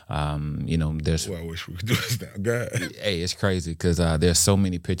 There's. Well, I wish we could do this now. Go ahead. Hey, it's crazy because there's so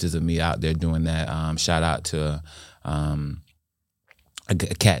many pictures of me out there doing that. Shout out to a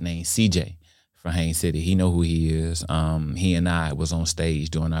cat named CJ from Haines City. He know who he is. He and I was on stage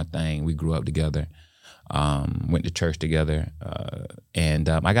doing our thing. We grew up together. Went to church together, and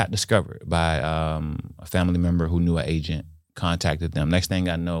I got discovered by a family member who knew an agent. Contacted them. Next thing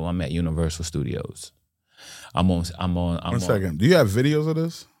I know, I'm at Universal Studios. I'm on. One second. Do you have videos of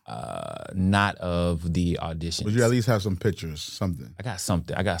this? Not of the audition. But you at least have some pictures, something. I got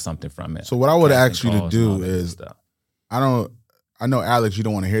something from it. So what I would ask you to calls do and all that is, stuff. I know Alex, you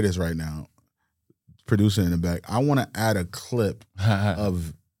don't want to hear this right now. Producing in the back, I want to add a clip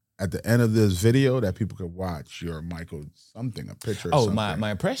of. At the end of this video that people could watch your Michael something, a picture or something. My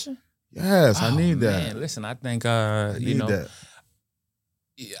impression? Yes, I need that. Man, listen, I think, that.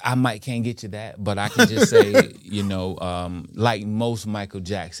 I can't get you that, but I can just say, like most Michael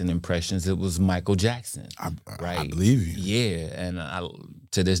Jackson impressions, it was Michael Jackson. Right? I believe you. Yeah, and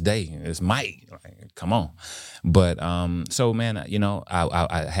to this day, it's Mike. Like, come on. But so man, I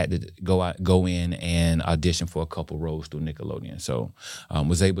had to go in and audition for a couple roles through Nickelodeon. So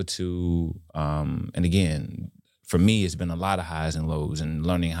was able to, and again, for me, it's been a lot of highs and lows and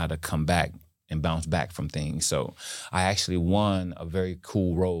learning how to come back and bounce back from things. So I actually won a very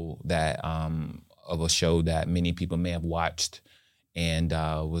cool role that of a show that many people may have watched and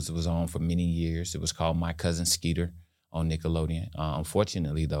was on for many years. It was called My Cousin Skeeter on Nickelodeon.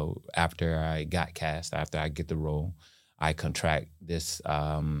 Unfortunately, though, after I got cast, after I get the role, I contract this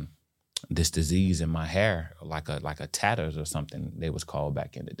this disease in my hair, like a tatters or something they was called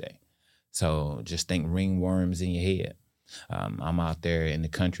back in the day. So just think ringworms in your head. I'm out there in the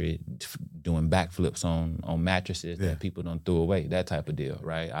country doing backflips on mattresses that people don't throw away, that type of deal,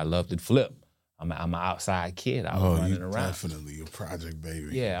 right? I love to flip. I'm an outside kid. I was running around. Definitely a project baby.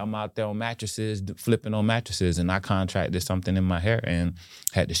 Yeah, I'm out there on mattresses, flipping on mattresses, and I contracted something in my hair and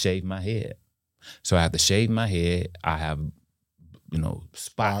had to shave my head. So I have to shave my head. I have,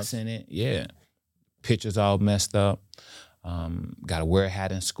 spots in it. Yeah, pictures all messed up. Got to wear a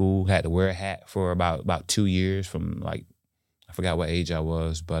hat in school. Had to wear a hat for about 2 years from I forgot what age I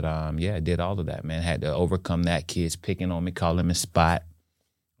was, but I did all of that, man. Had to overcome that. Kids picking on me, calling me Spot,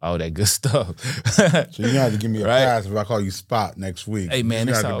 all that good stuff. So you have to give me a pass if I call you Spot next week. Hey man,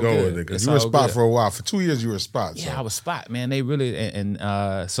 you it's have all to go good. with it because you were Spot for a while. For 2 years, you were Spot. Yeah, I was Spot, man. They really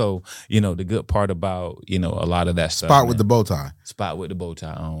so the good part about a lot of that stuff. Spot with the bow tie. Spot with the bow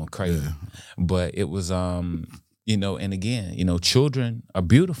tie on, crazy. Yeah. But it was and again, children are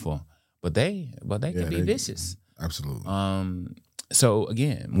beautiful, but they can be vicious. Absolutely. So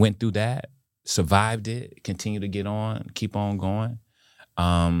again, went through that, survived it, continue to get on, keep on going.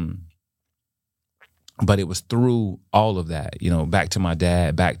 But it was through all of that, back to my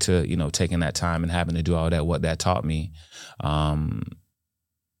dad, back to, taking that time and having to do all that, what that taught me,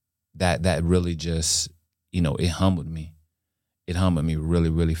 that really just, it humbled me. It humbled me really,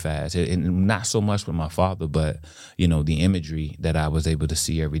 really fast. And not so much with my father, but, the imagery that I was able to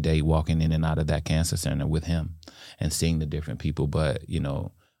see every day walking in and out of that cancer center with him and seeing the different people. But,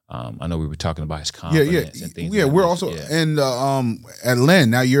 I know we were talking about his confidence and things. Yeah, we're also in at Lynn.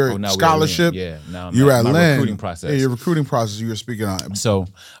 Now you're scholarship. Now you're at my Lynn. Recruiting process. Yeah, your recruiting process you were speaking on. So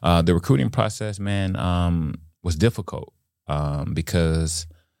the recruiting process, man, was difficult because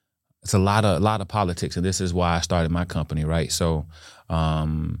it's a lot of politics, and this is why I started my company, right? So,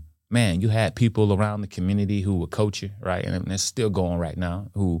 man, you had people around the community who would coach you, right? And it's still going right now,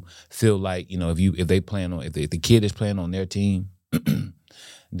 who feel like, you know, if the kid is playing on their team,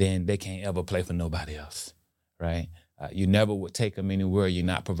 then they can't ever play for nobody else, right? You never would take them anywhere. You're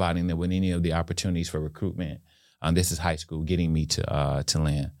not providing them with any of the opportunities for recruitment. This is high school, getting me to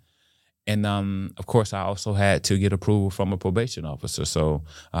Lynn. And, of course, I also had to get approval from a probation officer. So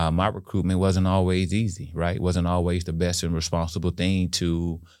my recruitment wasn't always easy, right? It wasn't always the best and responsible thing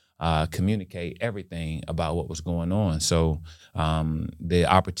to communicate everything about what was going on. So the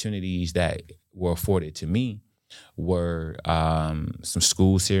opportunities that were afforded to me were some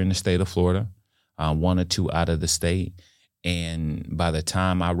schools here in the state of Florida, 1 or 2 out of the state. And by the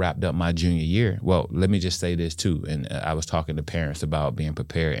time I wrapped up my junior year, well, let me just say this too. And I was talking to parents about being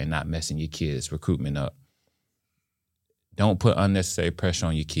prepared and not messing your kids' recruitment up. Don't put unnecessary pressure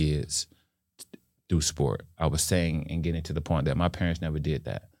on your kids through sport. I was saying and getting to the point that my parents never did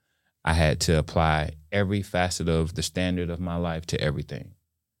that. I had to apply every facet of the standard of my life to everything.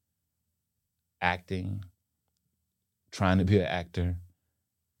 Acting, trying to be an actor,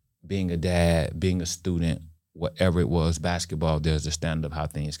 being a dad, being a student, whatever it was, basketball, there's a standard of how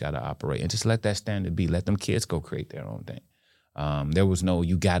things got to operate. And just let that standard be. Let them kids go create their own thing. There was no,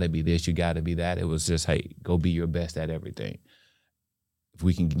 you got to be this, you got to be that. It was just, hey, go be your best at everything.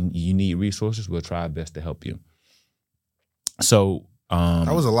 If you need resources, we'll try our best to help you. So.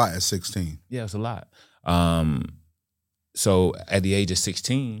 That was a lot at 16. Yeah, it was a lot. So at the age of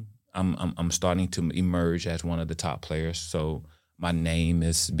 16, I'm starting to emerge as one of the top players. So my name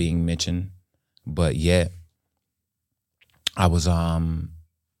is being mentioned, but yet I was an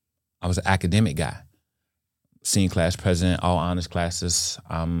academic guy, senior class president, all honors classes.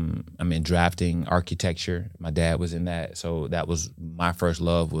 I'm in drafting, architecture. My dad was in that, so that was my first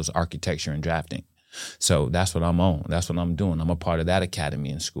love, was architecture and drafting. So that's what I'm on. That's what I'm doing. I'm a part of that academy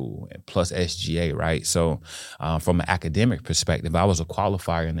in school, plus SGA, right? So from an academic perspective, I was a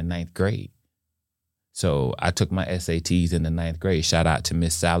qualifier in the 9th grade. So I took my SATs in the 9th grade. Shout out to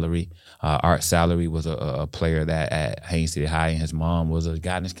Miss Salary. Art Salary was a player that at Haines City High, and his mom was a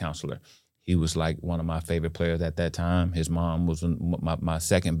guidance counselor. He was like one of my favorite players at that time. His mom was my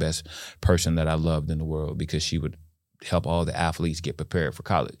second best person that I loved in the world, because she would help all the athletes get prepared for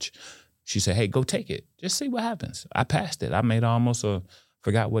college. She said, hey, go take it. Just see what happens. I passed it. I made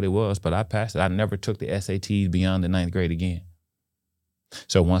forgot what it was, but I passed it. I never took the SATs beyond the 9th grade again.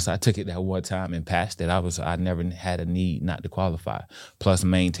 So once I took it that one time and passed it, I never had a need not to qualify, plus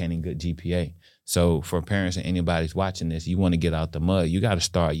maintaining good GPA. So for parents and anybody's watching this, you want to get out the mud, you got to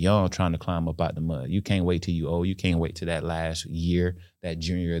start young, trying to climb up out the mud. You can't wait till you old. You can't wait till that last year, that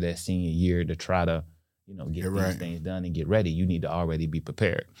junior or that senior year, to try to get these things done and get ready. You need to already be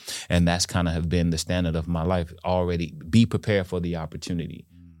prepared. And that's kind of have been the standard of my life. Already be prepared for the opportunity.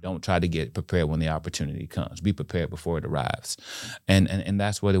 Don't try to get prepared when the opportunity comes. Be prepared before it arrives. And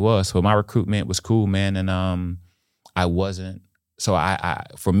that's what it was. So my recruitment was cool, man. And I wasn't. So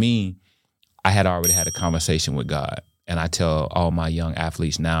for me, I had already had a conversation with God. And I tell all my young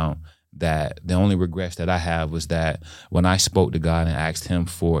athletes now that the only regrets that I have was that when I spoke to God and asked him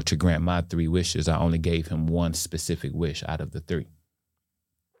to grant my 3 wishes, I only gave him one specific wish out of the 3.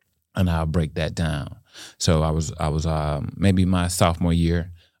 And I'll break that down. So I was maybe my sophomore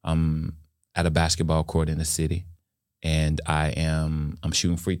year, at a basketball court in the city, and I'm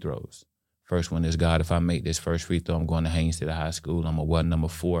shooting free throws. First one is, God, if I make this first free throw, I'm going to Haines City High School. I'm a number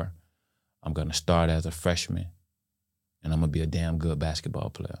 4. I'm going to start as a freshman, and I'm going to be a damn good basketball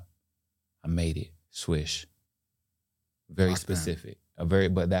player. I made it. Swish. Very specific.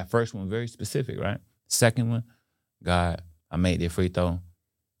 But that first one, very specific, right? Second one, God, I made that free throw.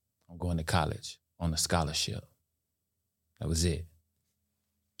 I'm going to college on a scholarship. That was it.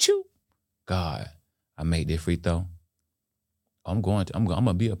 Choo. God, I made that free throw. I'm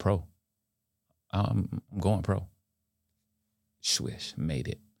gonna be a pro. I'm going pro. Swish, made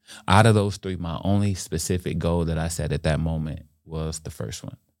it. Out of those 3, my only specific goal that I set at that moment was the first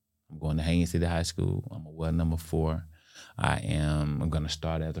one. I'm going to Haines City High School. I'm a number 4. I'm going to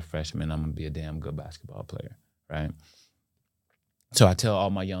start as a freshman. I'm going to be a damn good basketball player, right? So I tell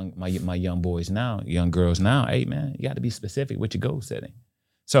all my young boys now, young girls now, hey, man, you got to be specific with your goal setting.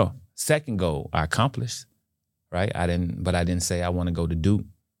 So second goal I accomplished, right? I didn't say I want to go to Duke.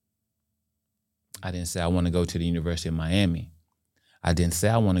 I didn't say I want to go to the University of Miami. I didn't say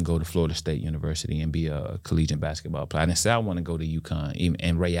I want to go to Florida State University and be a collegiate basketball player. I didn't say I want to go to UConn,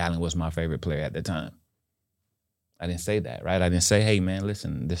 and Ray Allen was my favorite player at the time. I didn't say that, right? I didn't say, hey, man,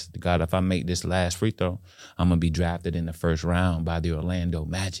 listen, God, if I make this last free throw, I'm going to be drafted in the first round by the Orlando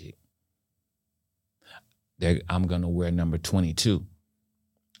Magic. I'm going to wear number 22.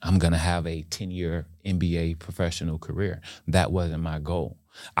 I'm going to have a 10-year NBA professional career. That wasn't my goal.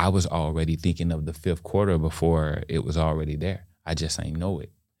 I was already thinking of the fifth quarter before it was already there. I just ain't know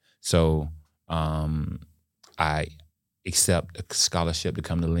it. So I accept a scholarship to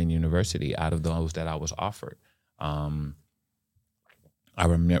come to Lynn University out of those that I was offered. I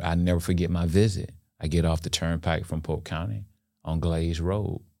never forget my visit. I get off the turnpike from Polk County on Glaze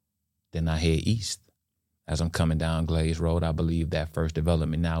Road. Then I head east. As I'm coming down Glaze Road, I believe that first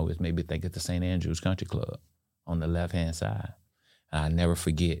development now is maybe think it's the St. Andrews Country Club on the left-hand side. And I never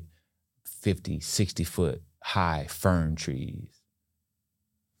forget 50, 60-foot high fern trees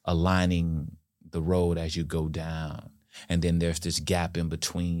aligning the road as you go down. And then there's this gap in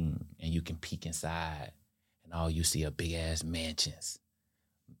between, and you can peek inside, and all you see are big-ass mansions.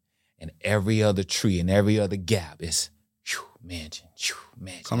 And every other tree and every other gap is mansion.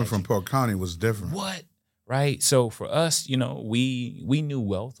 Coming from Polk County was different. What? Right? So for us, you know, we knew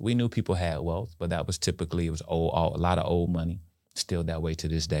wealth. We knew people had wealth, but that was typically, it was a lot of old money, still that way to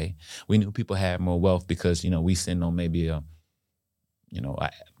this day. We knew people had more wealth because, you know, we sitting on maybe a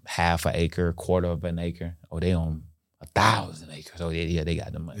half an acre, quarter of an acre, or they own 1,000 acres. Oh, yeah, they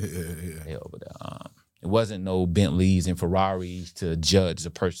got the money. Yeah. They over there. It wasn't no Bentleys and Ferraris to judge a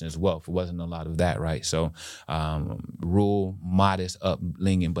person's wealth. It wasn't a lot of that, right? So rural, modest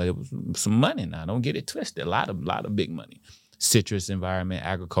upbringing, but it was some money now. Don't get it twisted. A lot of big money. Citrus environment,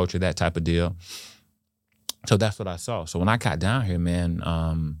 agriculture, that type of deal. So that's what I saw. So when I got down here, man,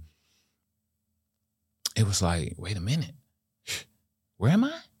 it was like, wait a minute. Where am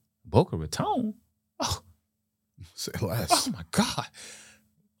I? Boca Raton? Oh. Say less. Oh, my God.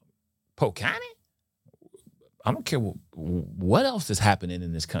 Polk County? I don't care what else is happening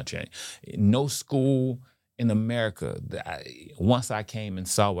in this country. No school in America. Once I came and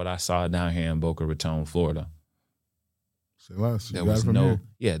saw what I saw down here in Boca Raton, Florida, Say less. there was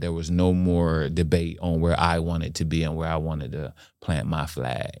there was no more debate on where I wanted to be and where I wanted to plant my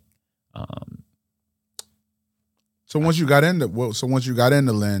flag. So once you got into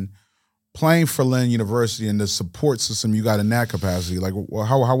Lynn, playing for Lynn University and the support system you got in that capacity, like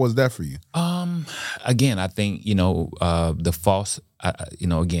how was that for you? Again, I think, the false,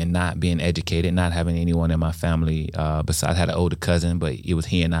 again, not being educated, not having anyone in my family besides, I had an older cousin, but it was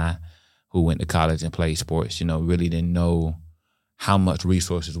he and I who went to college and played sports, really didn't know how much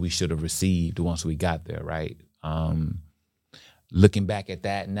resources we should have received once we got there, right? Looking back at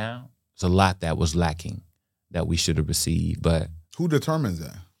that now, there's a lot that was lacking that we should have received, but... Who determines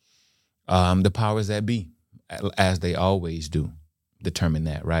that? The powers that be, as they always do, determine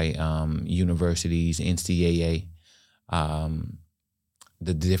that, right? Universities, NCAA,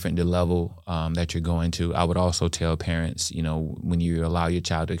 the level that you're going to. I would also tell parents, when you allow your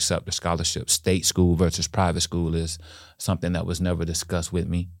child to accept a scholarship, state school versus private school is something that was never discussed with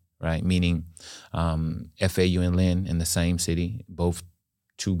me, right? Meaning FAU and Lynn in the same city, both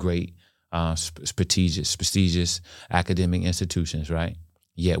two great prestigious academic institutions, right?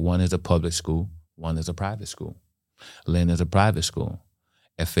 Yet one is a public school, one is a private school. Lynn is a private school.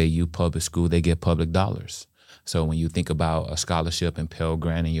 FAU public school, they get public dollars. So when you think about a scholarship and Pell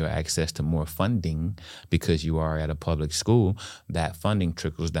Grant and your access to more funding because you are at a public school, that funding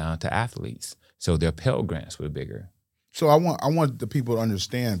trickles down to athletes. So their Pell Grants were bigger. So I want the people to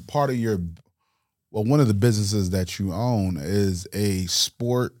understand one of the businesses that you own is a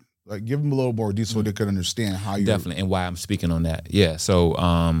sport. Like, give them a little more detail so they could understand how you... Definitely, and why I'm speaking on that. Yeah, so,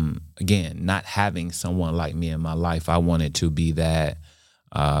 again, not having someone like me in my life, I wanted to be that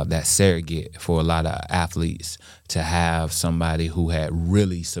surrogate for a lot of athletes, to have somebody who had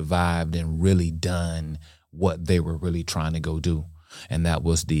really survived and really done what they were really trying to go do. And that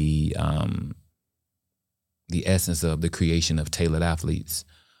was the essence of the creation of Tailored Athletes,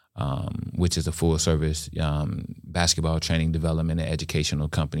 which is a full-service basketball training, development, and educational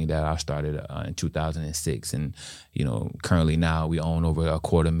company that I started in 2006. And, currently now we own over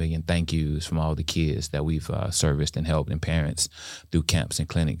 250,000 thank yous from all the kids that we've serviced and helped, and parents through camps and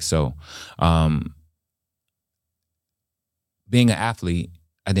clinics. So being an athlete,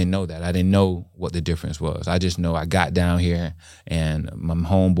 I didn't know that. I didn't know what the difference was. I just know I got down here and my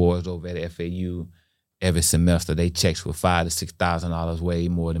homeboys over at FAU, every semester, they checks for $5,000 to $6,000 way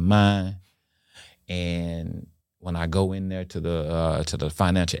more than mine. And when I go in there to the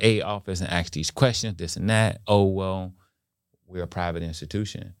financial aid office and ask these questions, this and that, we're a private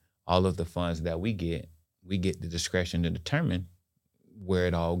institution. All of the funds that we get the discretion to determine where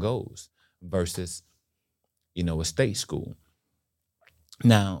it all goes versus, a state school.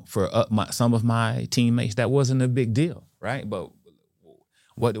 Now, for some of my teammates, that wasn't a big deal, right? But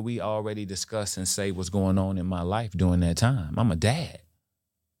what do we already discuss and say was going on in my life during that time? I'm a dad.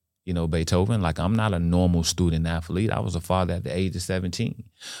 Beethoven, like I'm not a normal student athlete. I was a father at the age of 17,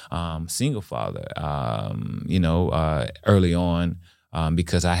 single father, early on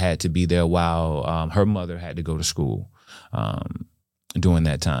because I had to be there while her mother had to go to school during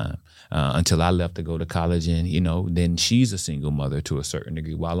that time until I left to go to college. And, then she's a single mother to a certain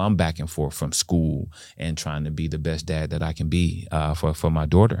degree while I'm back and forth from school and trying to be the best dad that I can be for my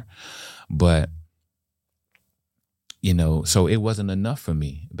daughter. But so it wasn't enough for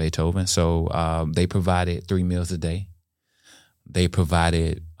me, Beethoven. So they provided 3 meals a day. They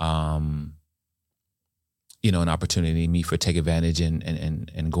provided, an opportunity me for take advantage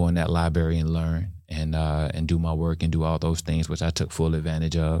and go in that library and learn and do my work and do all those things, which I took full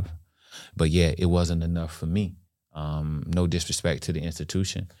advantage of. But yeah, it wasn't enough for me. No disrespect to the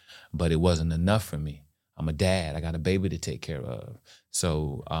institution, but it wasn't enough for me. I'm a dad. I got a baby to take care of.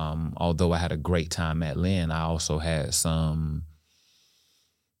 So although I had a great time at Lynn, I also had some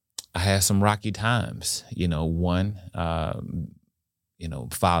rocky times. One,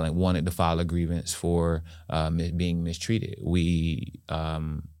 wanted to file a grievance for being mistreated. A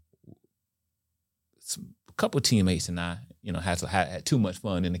couple of teammates and I, had too much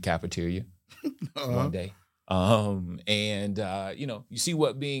fun in the cafeteria one day. You see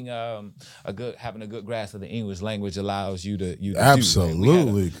what being having a good grasp of the English language allows you to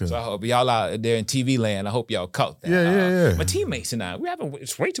absolutely do. So I hope y'all out there in TV land, I hope y'all caught that. Yeah. My teammates and I,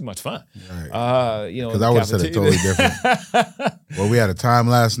 it's way too much fun. Right. Because I would have said it totally different. Well, we had a time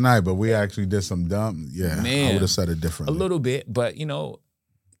last night, but we actually did some dumb. Yeah, man, I would have said it differently. A little bit, but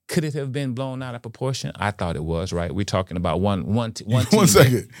could it have been blown out of proportion? I thought it was, right? We're talking about one One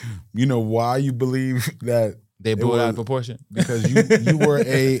second. You know why you believe that they blew it out of proportion? Because you were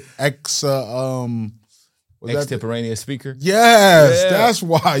a extemporaneous speaker? Yes, that's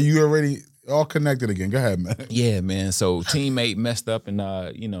why you already all connected again. Go ahead, man. Yeah, man. So teammate messed up and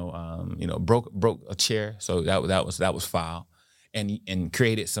broke a chair. So that was foul. And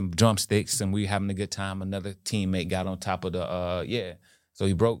created some drumsticks and we having a good time. Another teammate got on top of the So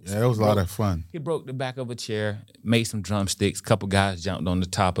he broke. Yeah, it was a lot of fun. He broke the back of a chair, made some drumsticks. A couple guys jumped on the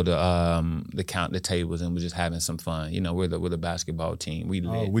top of the tables and was just having some fun. We're the basketball team. We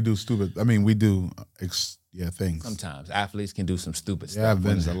do stupid. I mean, we do things. Sometimes athletes can do some stupid stuff.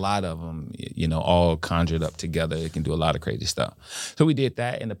 There's a lot of them, all conjured up together. They can do a lot of crazy stuff. So we did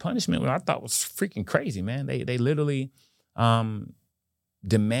that, and the punishment, I thought was freaking crazy, man. They literally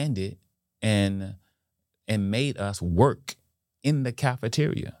demanded and made us work in the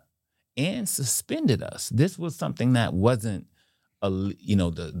cafeteria and suspended us. This was something that wasn't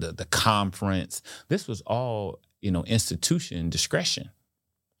the conference. This was all, institution discretion,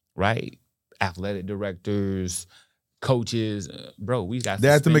 right? Athletic directors, coaches, bro, we got They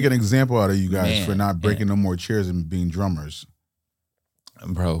had to make an example out of you guys for not breaking no more chairs and being drummers.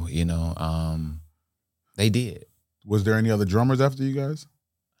 Bro, they did. Was there any other drummers after you guys?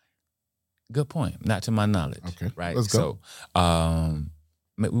 Good point. Not to my knowledge. Okay. Right. Let's go. So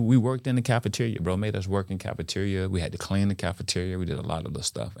we worked in the cafeteria, bro. Made us work in cafeteria. We had to clean the cafeteria. We did a lot of the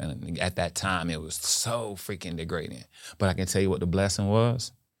stuff. And at that time, it was so freaking degrading. But I can tell you what the blessing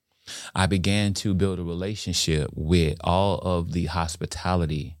was. I began to build a relationship with all of the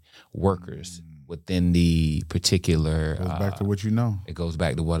hospitality workers within the particular. It goes back to what you know. It goes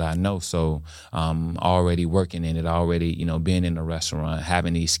back to what I know. So already working in it, already, being in the restaurant,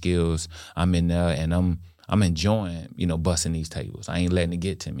 having these skills, I'm in there and I'm enjoying, busting these tables. I ain't letting it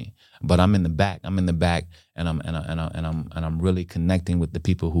get to me. But I'm in the back. And I'm really connecting with the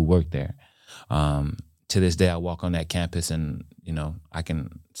people who work there. To this day, I walk on that campus and, I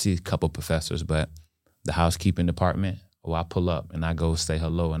can see a couple professors, but the housekeeping department, I pull up and I go say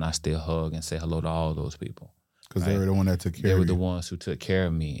hello and I still hug and say hello to all those people. Because they were the one that took care of you. They were the ones who took care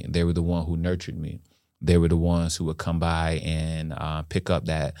of me. They were the one who nurtured me. They were the ones who would come by and pick up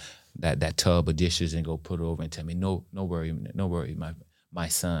that tub of dishes and go put it over and tell me, no worry, my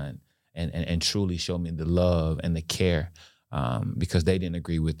son, and truly show me the love and the care because they didn't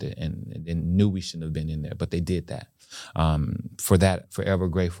agree with it and knew we shouldn't have been in there, but they did that. For that, forever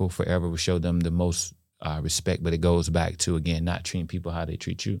grateful, forever will show them the most respect, but it goes back to, again, not treating people how they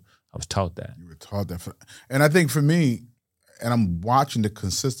treat you. I was taught that. You were taught that. And I think for me, and I'm watching the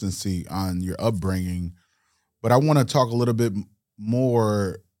consistency on your upbringing, but I want to talk a little bit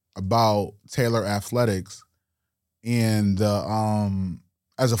more about Taylor Athletics And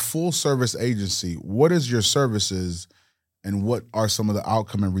as a full service agency, what is your services and what are some of the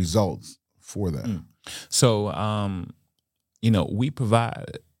outcome and results for that? So, we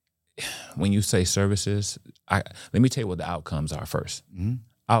provide, when you say services, let me tell you what the outcomes are first. Mm-hmm.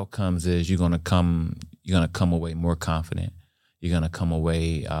 Outcomes is you're gonna come away more confident. You're gonna come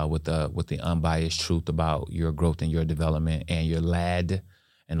away with the unbiased truth about your growth and your development and your LAD.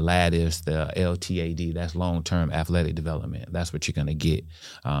 And LAD is the LTAD. That's long-term athletic development. That's what you're gonna get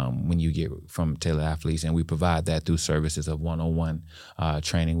when you get from Tailored Athletes, and we provide that through services of one-on-one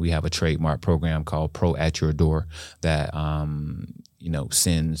training. We have a trademark program called Pro at Your Door that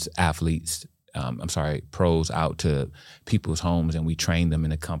sends pros out to people's homes, and we train them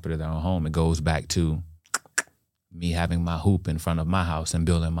in the comfort of their own home. It goes back to me having my hoop in front of my house and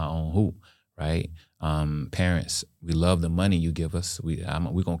building my own hoop, right? Parents, we love the money you give us. We're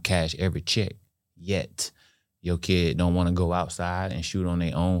going to cash every check. Yet your kid don't want to go outside and shoot on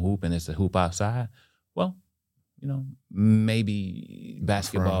their own hoop, and it's a hoop outside. Well, maybe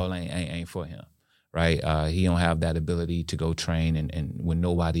basketball ain't for him, right? He don't have that ability to go train and when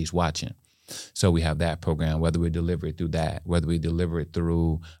nobody's watching. So we have that program, whether we deliver it through that, whether we deliver it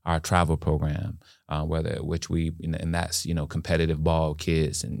through our travel program, and that's, competitive ball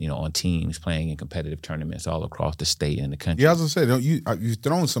kids and, on teams playing in competitive tournaments all across the state and the country. Yeah, I was gonna say, you've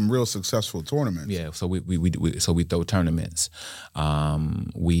thrown some real successful tournaments. Yeah, so we throw tournaments.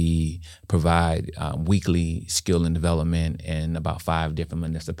 We provide weekly skill and development in about 5 different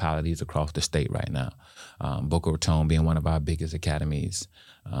municipalities across the state right now. Boca Raton being one of our biggest academies.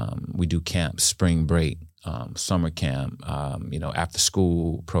 We do camps, spring break, summer camp, after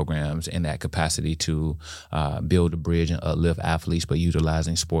school programs in that capacity to build a bridge and uplift athletes, but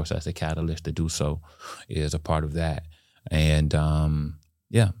utilizing sports as a catalyst to do so is a part of that. And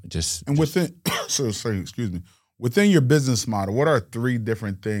within excuse me, within your business model, what are 3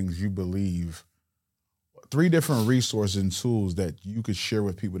 different things you believe, 3 different resources and tools that you could share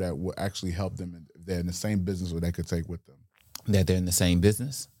with people that will actually help them if they're in the same business or they could take with them? That they're in the same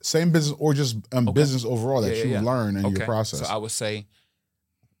business? Same business or just business overall that you learn in your process. So I would say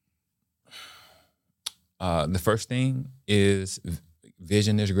the first thing is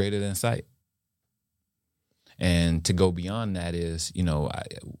vision is greater than sight. And to go beyond that is,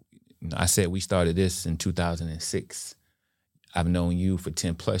 I said we started this in 2006. I've known you for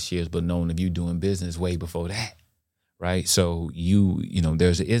 10 plus years, but known of you doing business way before that, right? So there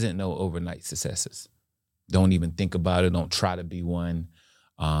isn't no overnight successes. Don't even think about it. Don't try to be one.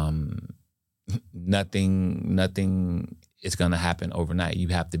 Nothing is going to happen overnight. You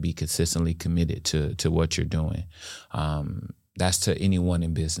have to be consistently committed to what you're doing. That's to anyone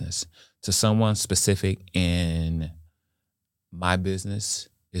in business. To someone specific in my business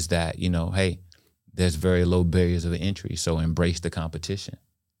is that, hey, there's very low barriers of entry, so embrace the competition,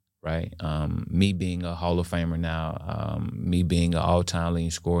 right? Me being a Hall of Famer now, me being an all-time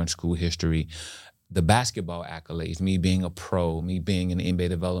leading scorer in school history, the basketball accolades, me being a pro, me being in the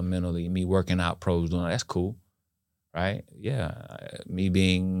NBA developmentally, me working out pros, doing that's cool, right? Yeah, me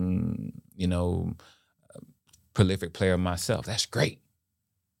being, prolific player myself, that's great.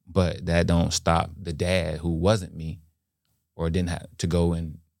 But that don't stop the dad who wasn't me or didn't have to go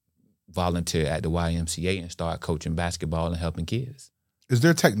and volunteer at the YMCA and start coaching basketball and helping kids. Is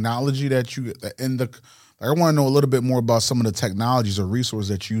there technology that I want to know a little bit more about some of the technologies or resources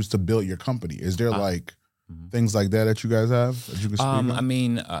that you use to build your company. Is there things like that you guys have that you can speak on?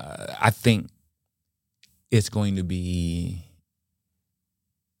 I think it's going to be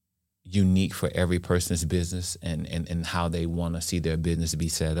unique for every person's business and how they want to see their business be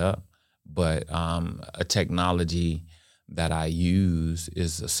set up. But a technology that I use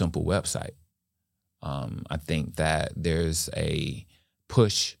is a simple website. I think that there's a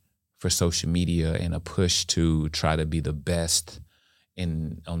push for social media and a push to try to be the best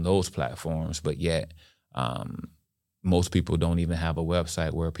on those platforms, but yet most people don't even have a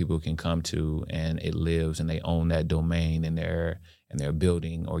website where people can come to and it lives and they own that domain and they're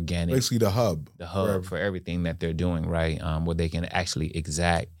building organic. Basically the hub for everything that they're doing, right? Where they can actually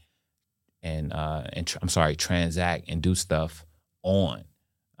transact and do stuff on,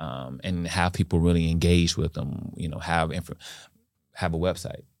 and have people really engage with them. Have a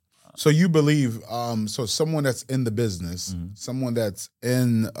website. So you believe, so someone that's in the business, someone that's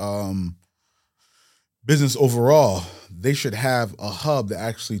in business overall, they should have a hub to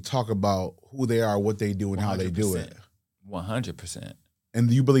actually talk about who they are, what they do, and how they do it. 100%. And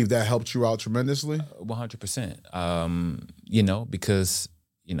do you believe that helped you out tremendously? 100%. Because,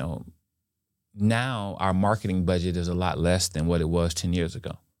 now our marketing budget is a lot less than what it was 10 years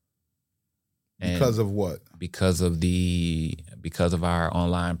ago. And because of what? Because of our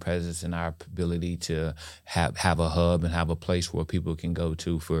online presence and our ability to have a hub and have a place where people can go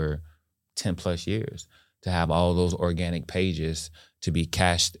to for 10 plus years, to have all those organic pages to be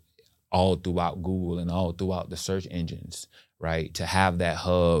cached all throughout Google and all throughout the search engines, right? To have that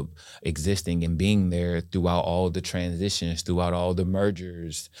hub existing and being there throughout all the transitions, throughout all the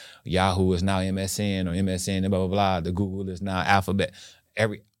mergers. Yahoo is now MSN, or MSN, blah, blah, blah. The Google is now Alphabet.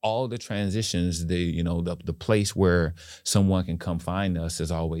 All the transitions, the place where someone can come find us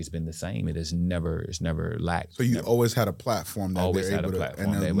has always been the same. It's never lacked. So you always had a platform that Always they're had a able platform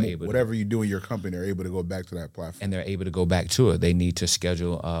to, and they were able to- whatever you do in your company, they're able to go back to that platform. And they're able to go back to it. They need to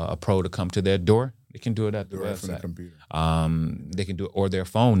schedule a pro to come to their door. They can do it at the Do it from the website. computer. They can do it or their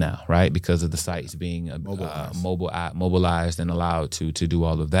phone now, right? Because of the sites being mobilized and allowed to do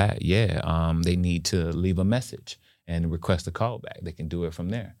all of that. Yeah, they need to leave a message and request a call back. They can do it from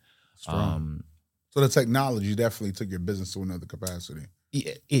there. So the technology definitely took your business to another capacity.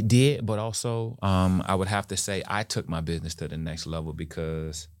 It did, but also I would have to say I took my business to the next level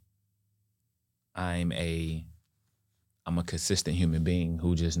because I'm a consistent human being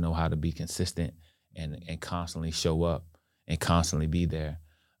who just know how to be consistent and constantly show up and constantly be there.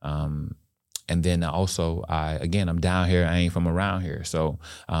 And then also, I'm down here. I ain't from around here. So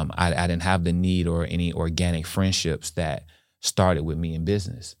I didn't have the need or any organic friendships that started with me in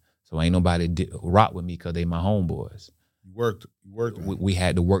business. So ain't nobody rock with me because they my homeboys. You worked. We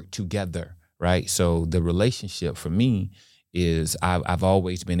had to work together, right? So the relationship for me is I've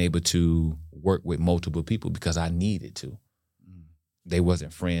always been able to work with multiple people because I needed to. They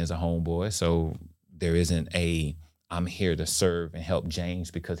wasn't friends or homeboys. So there isn't I'm here to serve and help James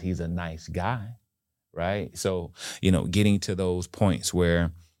because he's a nice guy, right? So, getting to those points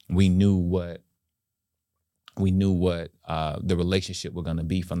where we knew what the relationship was going to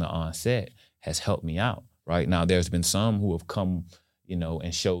be from the onset has helped me out. Right now, there's been some who have come,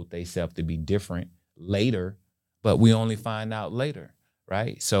 and showed themselves to be different later, but we only find out later,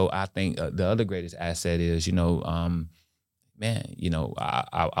 right? So I think the other greatest asset is, I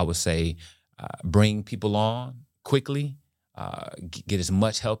would say bring people on quickly, get as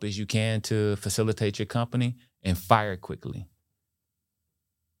much help as you can to facilitate your company, and fire quickly.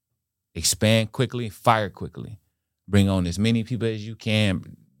 Expand quickly, fire quickly. Bring on as many people as you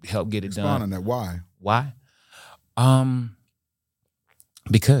can, help get it done. Expand on that. Why? Why?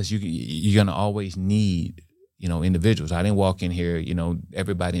 Because you're gonna always need, individuals. I didn't walk in here,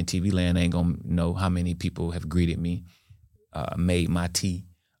 everybody in TV land ain't gonna know how many people have greeted me, made my tea,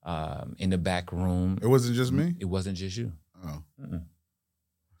 in the back room. It wasn't just me? It wasn't just you. Oh.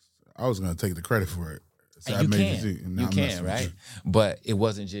 I was gonna take the credit for it. So And you can, right? But it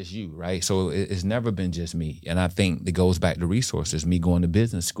wasn't just you, right? So it's never been just me. And I think it goes back to resources, me going to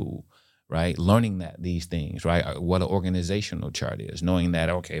business school, right? Learning these things, right? What an organizational chart is, knowing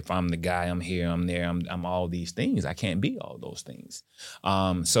that, okay, if I'm the guy, I'm here, I'm there, I'm all these things. I can't be all those things.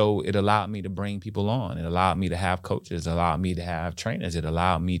 So it allowed me to bring people on. It allowed me to have coaches. It allowed me to have trainers. It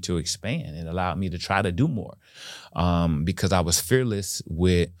allowed me to expand. It allowed me to try to do more because I was fearless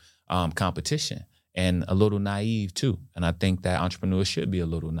with competition. And a little naive too. And I think that entrepreneurs should be a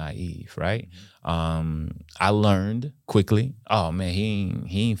little naive, right? I learned quickly, oh man,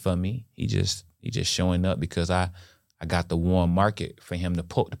 he ain't for me. He just showing up because I got the warm market for him to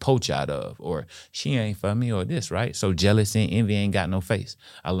poach out of, or she ain't for me, or this, right? So jealousy and envy ain't got no face.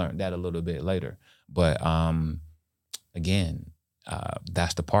 I learned that a little bit later. But again,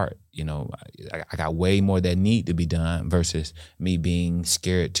 that's the part, I got way more that need to be done versus me being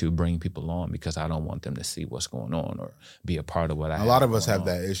scared to bring people on because I don't want them to see what's going on or be a part of what I have. A lot of us going have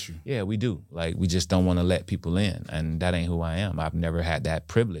on. that issue. Yeah, we do. Like, we just don't want to let people in, and that ain't who I am. I've never had that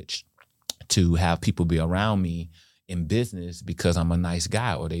privilege to have people be around me in business because I'm a nice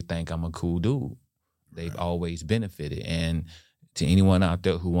guy or they think I'm a cool dude. They've always benefited. And to anyone out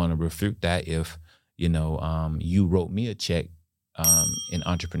there who want to refute that, if, you wrote me a check in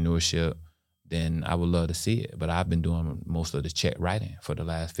entrepreneurship, then I would love to see it. But I've been doing most of the check writing for the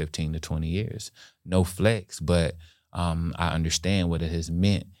last 15 to 20 years. No flex, but I understand what it has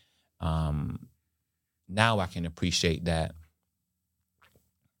meant. Now I can appreciate that.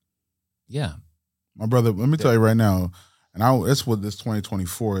 Yeah. My brother, let me tell you right now, and that's what this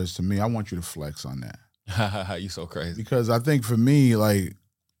 2024 is to me. I want you to flex on that. You so crazy. Because I think for me, like,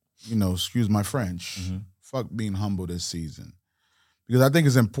 excuse my French, fuck being humble this season. Because I think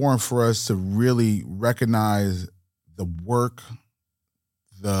it's important for us to really recognize the work,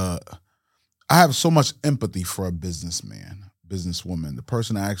 I have so much empathy for a businessman, businesswoman, the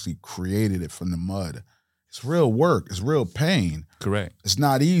person that actually created it from the mud. It's real work. It's real pain. Correct. It's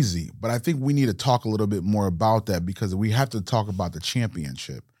not easy. But I think we need to talk a little bit more about that because we have to talk about the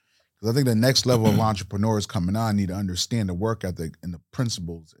championship. Because I think the next level of entrepreneurs coming on need to understand the work ethic and the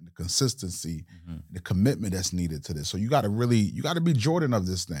principles and the consistency, and the commitment that's needed to this. So you got to be Jordan of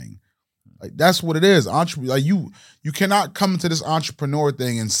this thing. Like that's what it is. Like you cannot come into this entrepreneur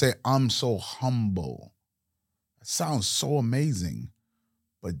thing and say, I'm so humble. That sounds so amazing.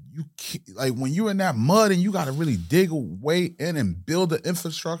 But you can't, like when you're in that mud and you got to really dig way in and build the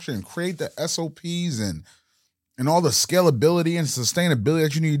infrastructure and create the SOPs and all the scalability and sustainability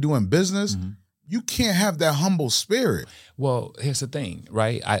that you need to do in business, you can't have that humble spirit. Well, here's the thing,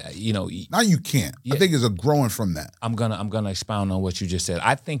 right? Now you can't. Yeah. I think it's a growing from that. I'm gonna expound on what you just said.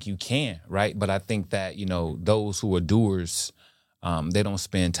 I think you can, right? But I think that those who are doers, they don't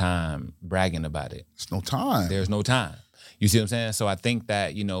spend time bragging about it. It's no time. There's no time. You see what I'm saying? So I think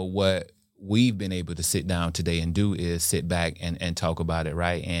that what we've been able to sit down today and do is sit back and talk about it,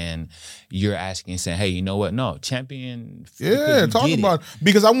 right? And you're asking, saying, hey, you know what? No, champion. Yeah, talk about it.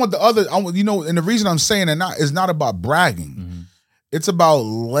 Because I want and the reason I'm saying it is not about bragging. It's about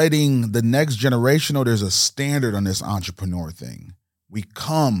letting the next generation know there's a standard on this entrepreneur thing.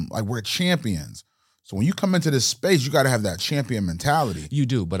 We're champions. So when you come into this space, you got to have that champion mentality. You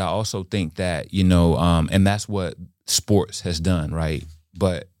do, but I also think that, and that's what sports has done, right?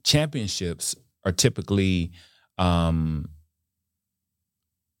 But championships are typically, what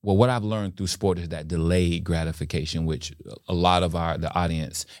I've learned through sport is that delayed gratification, which a lot of the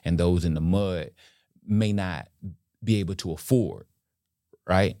audience and those in the mud may not be able to afford,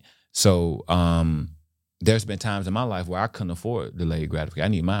 right? So there's been times in my life where I couldn't afford delayed gratification. I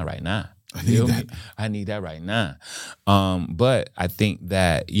need mine right now. I need that right now. But I think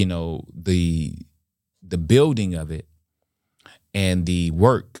that, the building of it and the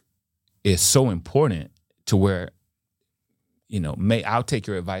work is so important to where, I'll take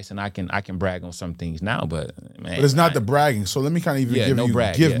your advice and I can brag on some things now, but man. But it's not the bragging. So let me kind of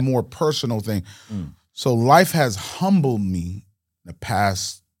even give more personal thing. So life has humbled me the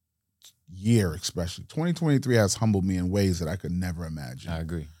past year, especially. 2023 has humbled me in ways that I could never imagine. I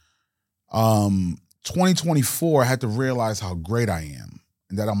agree. 2024, I had to realize how great I am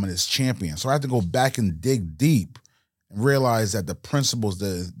and that I'm this champion. So I had to go back and dig deep and realize that the principles,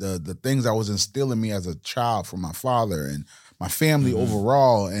 the things I was instilling me as a child from my father and my family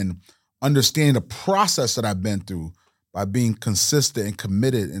overall, and understanding the process that I've been through by being consistent and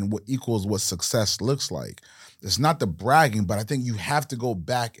committed and what equals what success looks like. It's not the bragging, but I think you have to go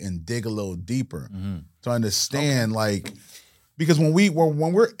back and dig a little deeper to understand, because when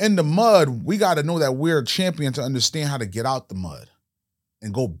we're in the mud, we got to know that we're a champion to understand how to get out the mud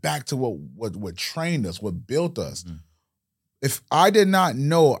and go back to what trained us, what built us. If I did not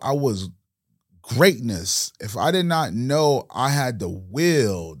know I was greatness, if I did not know I had the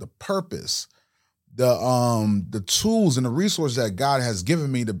will, the purpose, the tools and the resources that God has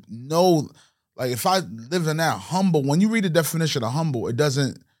given me to know, if I lived in that humble, when you read the definition of humble, it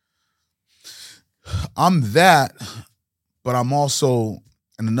doesn't, I'm that, but I'm also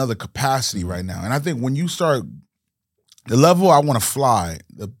in another capacity right now. And I think when you start, the level I want to fly,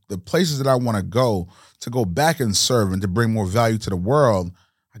 the places that I want to go back and serve and to bring more value to the world,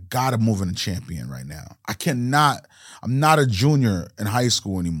 I got to move in a champion right now. I'm not a junior in high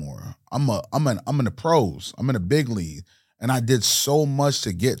school anymore. I'm in the pros. I'm in a big league. And I did so much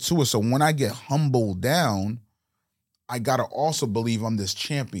to get to it. So when I get humbled down, I got to also believe I'm this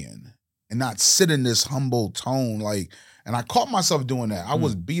champion and not sit in this humble tone. And I caught myself doing that. I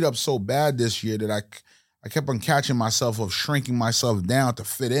was beat up so bad this year that I kept on catching myself of shrinking myself down to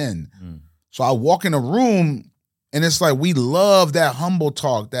fit in. So I walk in a room and it's like, we love that humble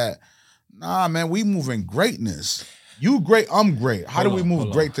talk that, nah, man, we move in greatness. You great, I'm great. How do we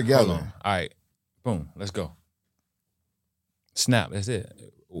move great together? All right. Boom. Let's go. Snap. That's it.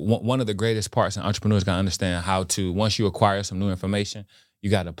 One of the greatest parts, and entrepreneurs got to understand how to, once you acquire some new information, you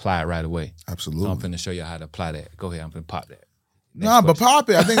got to apply it right away. Absolutely. So I'm finna show you how to apply that. Go ahead. I'm finna pop that. But pop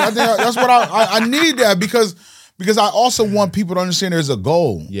it. I think that's what I need that because I also want people to understand there's a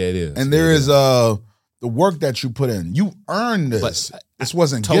goal. Yeah, it is. And there is the work that you put in. You earned this. This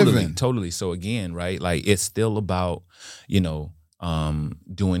wasn't given. Totally. So again, right? It's still about,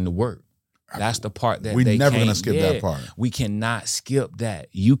 doing the work. That's the part that we're never gonna skip that part. We cannot skip that.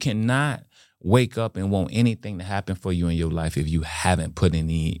 You cannot wake up and want anything to happen for you in your life if you haven't put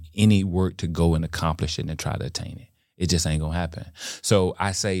any work to go and accomplish it and try to attain it. It just ain't gonna happen. So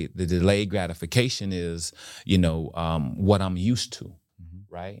I say the delayed gratification is, what I'm used to,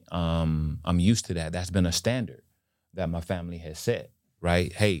 right? I'm used to that. That's been a standard that my family has set,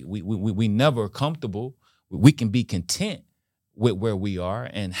 right? Hey, we never comfortable we can be content with where we are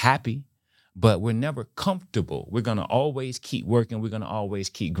and happy, but we're never comfortable. We're gonna always keep working. We're gonna always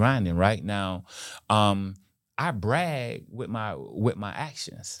keep grinding. Right now, I brag with my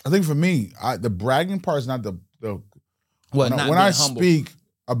actions. I think for me, the bragging part is not the Well, when not when I being humble. speak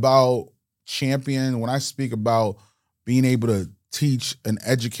about champion, when I speak about being able to teach and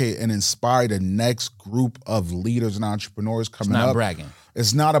educate and inspire the next group of leaders and entrepreneurs It's coming not up, bragging.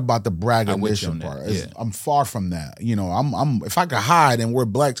 it's not about the I'm with you braggadocious on that, part. yeah. I'm far from that. You know, I'm if I could hide and wear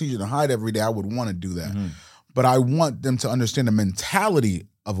black t-shirts and hide every day, I would want to do that. Mm-hmm. But I want them to understand the mentality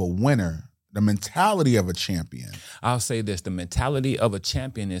of a winner, the mentality of a champion. I'll say this: the mentality of a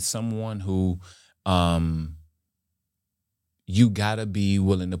champion is someone who, you gotta be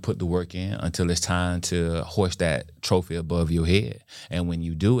willing to put the work in until it's time to hoist that trophy above your head. And when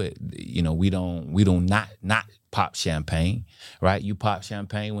you do it, you know, we don't not pop champagne, right? You pop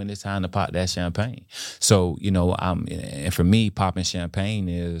champagne when it's time to pop that champagne. So, you know, and for me, popping champagne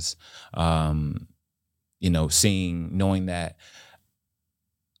is, you know, knowing that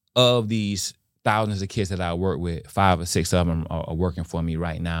of these thousands of kids that I work with, 5 or 6 of them are working for me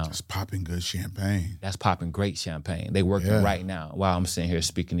right now. It's popping good champagne. That's popping great champagne. They working Yeah. right now while I'm sitting here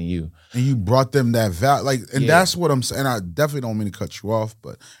speaking to you. And you brought them that value. And Yeah. that's what I'm saying. I definitely don't mean to cut you off,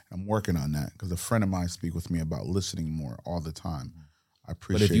 but I'm working on that because a friend of mine speak with me about listening more all the time. I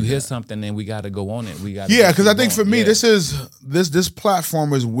appreciate But if you hear that. something, then we got to go on it. We got Yeah, because I think for me, yeah. this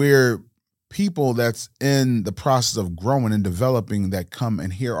platform is where people that's in the process of growing and developing that come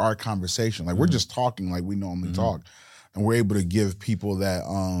and hear our conversation. Like we're just talking like we normally talk, and we're able to give people that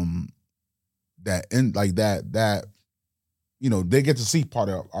you know, they get to see part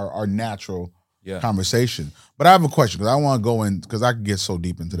of our natural conversation. But I have a question because I want to go in because I could get so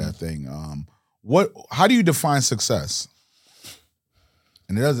deep into that thing. How do you define success?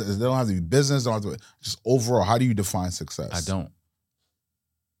 And it don't have to be business, just overall, how do you define success? I don't.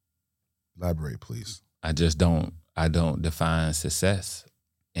 Elaborate, please. I just don't. I don't define success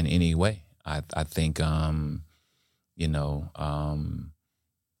in any way. I think, you know,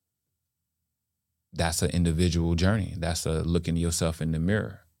 that's an individual journey. That's a looking yourself in the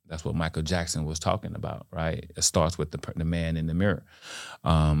mirror. That's what Michael Jackson was talking about, right? It starts with the man in the mirror.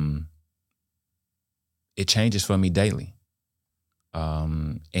 It changes for me daily.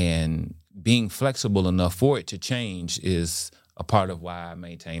 And being flexible enough for it to change is a part of why I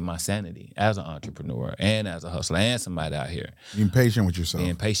maintain my sanity as an entrepreneur and as a hustler and somebody out here. Being patient with yourself.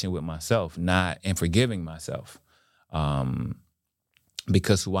 Being patient with myself, and forgiving myself.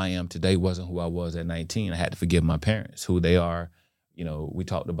 Because who I am today wasn't who I was at 19. I had to forgive my parents, who they are. You know, we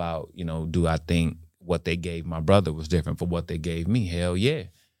talked about, you know, do I think what they gave my brother was different from what they gave me? Hell yeah.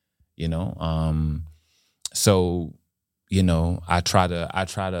 You know, so, you know, I try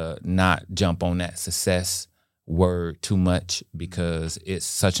to not jump on that success word too much because it's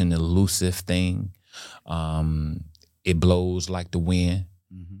such an elusive thing. It blows like the wind.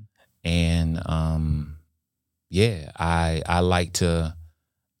 And yeah, I like to,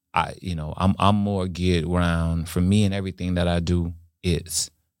 you know, I'm more geared around, for me and everything that I do, it's,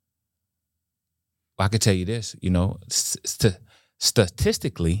 I could tell you this, you know,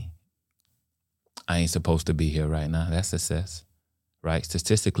 statistically, I ain't supposed to be here right now. That's success, right?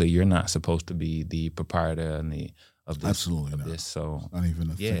 Statistically, you're not supposed to be the proprietor of this. Absolutely not. This, so Not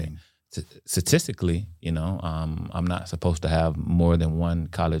even a thing. Statistically, you know, I'm not supposed to have more than one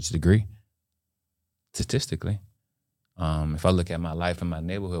college degree. Statistically, if I look at my life in my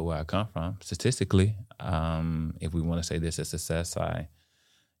neighborhood where I come from, statistically, if we want to say this is success,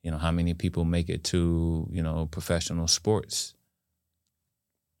 you know, how many people make it to, you know, professional sports?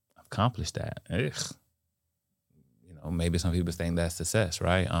 Accomplished that. Ugh. You know, maybe some people think that's success,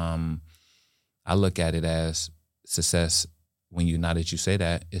 right? I look at it as success when now that you say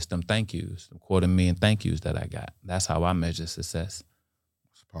that, it's them thank yous, the 250,000 thank yous that I got. That's how I measure success.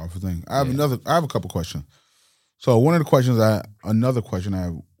 It's a powerful thing. I have a couple questions. So another question I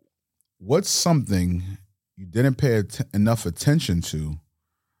have, what's something you didn't pay enough attention to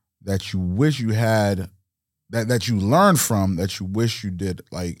that you wish you had, that you learned from, that you wish you did?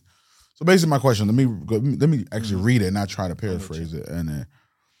 Like, so basically my question, let me actually read it and not try to paraphrase it. And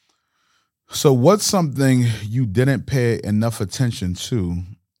so what's something you didn't pay enough attention to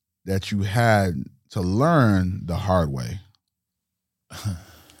that you had to learn the hard way?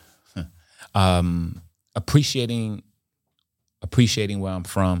 Appreciating where I'm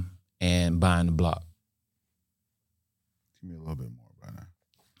from and buying the block. Give me a little bit more about that.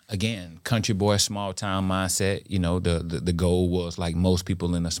 Again, country boy, small town mindset. You know, the goal was, like most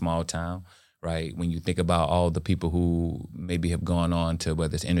people in a small town, right? When you think about all the people who maybe have gone on to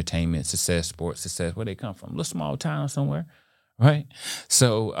whether it's entertainment success, sports success, where they come from, a little small town somewhere, right?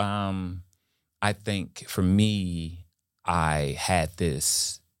 So I think for me, I had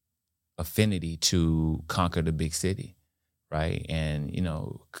this affinity to conquer the big city, right? And, you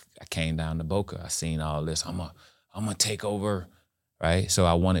know, I came down to Boca. I seen all this. I'm gonna take over, right? So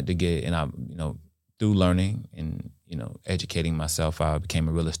I wanted to get, and I, you know, through learning and, you know, educating myself, I became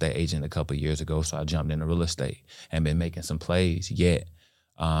a real estate agent a couple of years ago. So I jumped into real estate and been making some plays. Yet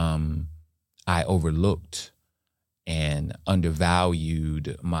I overlooked and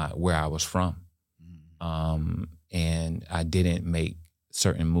undervalued where I was from, and I didn't make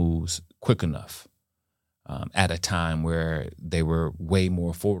certain moves quick enough at a time where they were way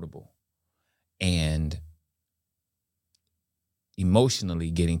more affordable. And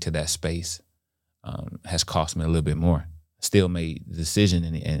emotionally getting to that space has cost me a little bit more. Still made the decision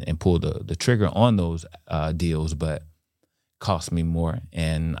and pulled the trigger on those deals, but cost me more.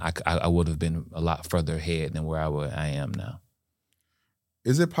 And I would have been a lot further ahead than where I am now.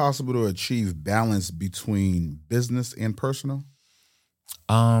 Is it possible to achieve balance between business and personal?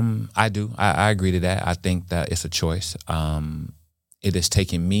 I do. I agree to that. I think that it's a choice. It has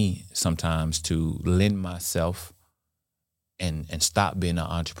taken me sometimes to lend myself and stop being an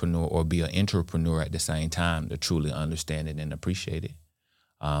entrepreneur or be an entrepreneur at the same time to truly understand it and appreciate it.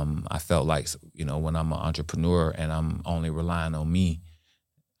 I felt like, you know, when I'm an entrepreneur and I'm only relying on me,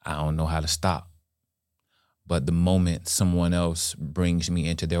 I don't know how to stop. But the moment someone else brings me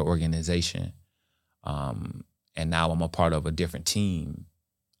into their organization, and now I'm a part of a different team,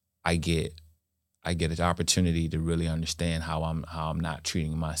 I get an opportunity to really understand how I'm not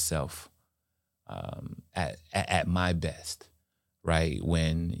treating myself at my best, right?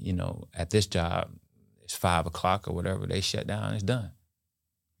 When, you know, at this job, it's 5 o'clock or whatever, they shut down, it's done.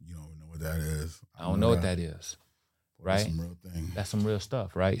 You don't know what that is. I don't know what that is, right? That's some real thing. That's some real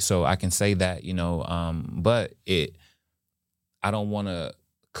stuff, right? So I can say that, you know, but I don't want to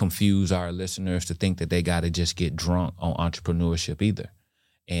confuse our listeners to think that they got to just get drunk on entrepreneurship either.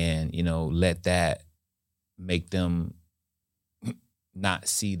 And, you know, let that make them not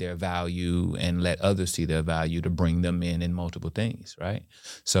see their value and let others see their value to bring them in multiple things, right?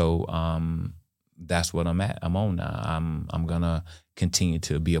 So that's what I'm on now. I'm gonna continue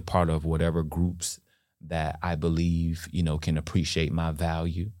to be a part of whatever groups that I believe, you know, can appreciate my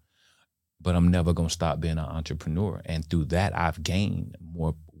value, but I'm never gonna stop being an entrepreneur. And through that, I've gained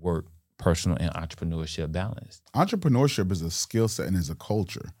more work, personal and entrepreneurship balance. Entrepreneurship is a skill set and is a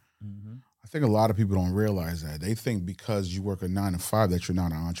culture. Mm-hmm. I think a lot of people don't realize that. They think because you work a 9 to 5 that you're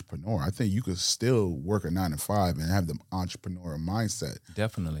not an entrepreneur. I think you could still work a 9 to 5 and have the entrepreneur mindset.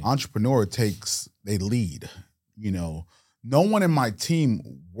 Definitely. Entrepreneur they lead. You know, no one in my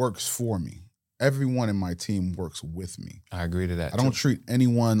team works for me. Everyone in my team works with me. I agree to that. I don't treat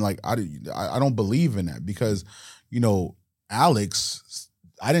anyone like I don't believe in that because, you know, Alex,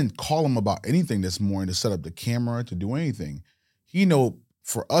 I didn't call him about anything this morning to set up the camera, to do anything. He know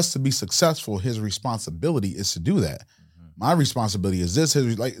for us to be successful, his responsibility is to do that. Mm-hmm. My responsibility is this.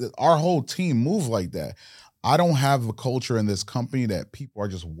 Like our whole team move like that. I don't have a culture in this company that people are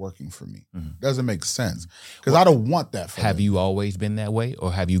just working for me. Mm-hmm. Doesn't make sense because I don't want that for Have them. you always been that way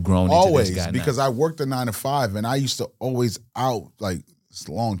or have you grown always, into this guy because now? I worked a 9 to 5 and I used to always like it's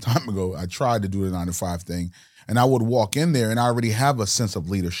a long time ago, I tried to do the 9 to 5 thing and I would walk in there and I already have a sense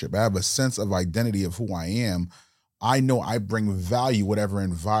of leadership. I have a sense of identity of who I am. I know I bring value whatever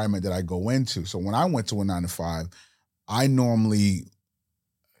environment that I go into. So when I went to a 9 to 5, I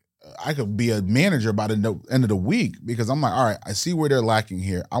could be a manager by the end of the week because I'm like, all right, I see where they're lacking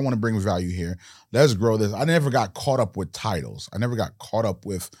here. I want to bring value here. Let's grow this. I never got caught up with titles. I never got caught up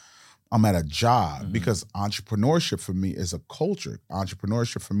with I'm at a job because entrepreneurship for me is a culture.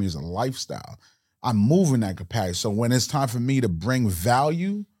 Entrepreneurship for me is a lifestyle. I'm moving that capacity. So when it's time for me to bring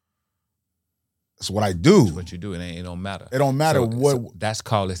value, that's what I do. That's what you do. It don't matter. It don't matter what. So that's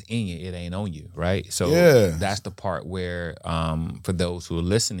called it's in you. It ain't on you, right? So that's the part where, for those who are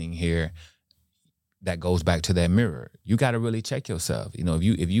listening here, that goes back to that mirror. You got to really check yourself. You know,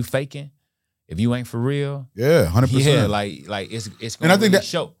 if you faking, if you ain't for real, 100%. Yeah, like it's going and I think really that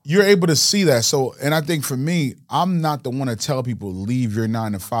show. You're able to see that. So, and I think for me, I'm not the one to tell people leave your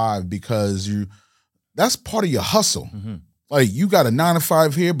 9 to 5 because that's part of your hustle. Mm-hmm. Like you got a 9 to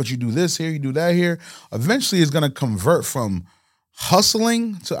 5 here, but you do this here, you do that here. Eventually it's going to convert from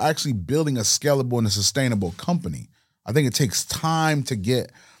hustling to actually building a scalable and a sustainable company. I think it takes time to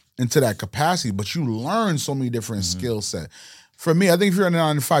get into that capacity, but you learn so many different skill sets. For me, I think if you're in a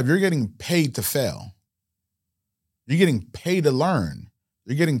 9 to 5, you're getting paid to fail. You're getting paid to learn.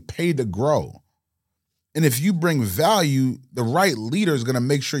 You're getting paid to grow. And if you bring value, the right leader is going to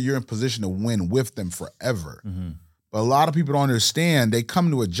make sure you're in position to win with them forever. But a lot of people don't understand. They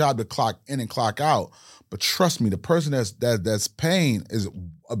come to a job to clock in and clock out. But trust me, the person that's paying is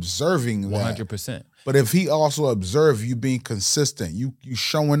observing that. 100%. But if he also observes you being consistent, you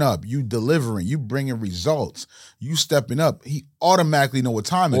showing up, you delivering, you bringing results, you stepping up, he automatically know what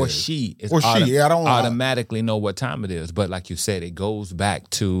time it is. Or she Yeah, I don't automatically know what time it is. But like you said, it goes back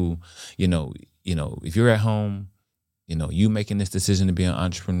to, if you're at home, you making this decision to be an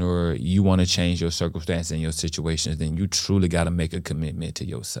entrepreneur, you want to change your circumstances and your situations, then you truly got to make a commitment to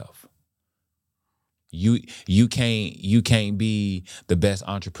yourself. You can't be the best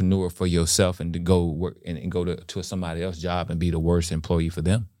entrepreneur for yourself and to go work and go to somebody else's job and be the worst employee for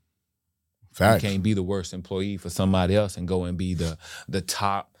them. Facts. You can't be the worst employee for somebody else and go and be the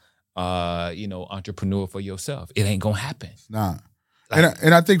top entrepreneur for yourself. It ain't gonna happen. Nah.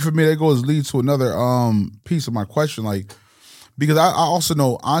 And I think for me that leads to another piece of my question, like, because I also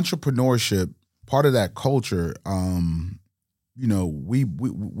know entrepreneurship, part of that culture,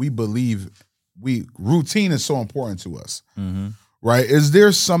 we believe routine is so important to us, right? Is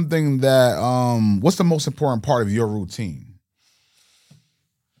there something that what's the most important part of your routine?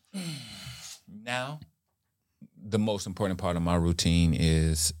 Now, the most important part of my routine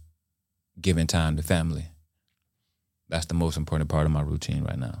is giving time to family. That's the most important part of my routine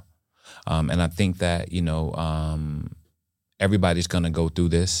right now. And I think that, everybody's going to go through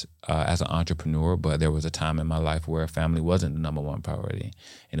this as an entrepreneur, but there was a time in my life where family wasn't the number one priority.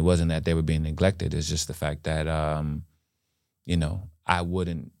 And it wasn't that they were being neglected. It's just the fact that, I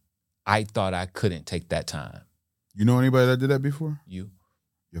thought I couldn't take that time. You know anybody that did that before? You.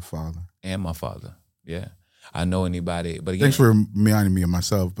 Your father. And my father. Yeah. I know anybody, but again, thanks for reminding me of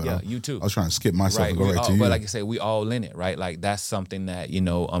myself. But yeah, you too. I was trying to skip myself and go right to you. But like I say, we all in it, right? Like that's something that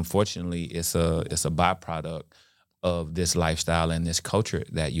unfortunately, it's a byproduct of this lifestyle and this culture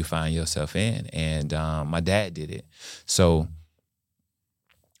that you find yourself in. And my dad did it, so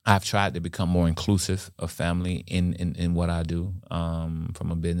I've tried to become more inclusive of family in what I do from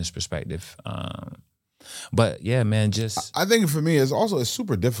a business perspective. But yeah, man, I think for me, it's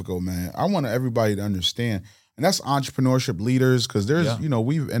super difficult, man. I want everybody to understand, and that's entrepreneurship leaders, because there's,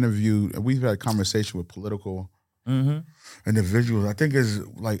 we've interviewed, we've had a conversation with political individuals. I think is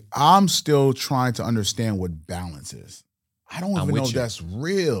like, I'm still trying to understand what balance is. I don't even know if that's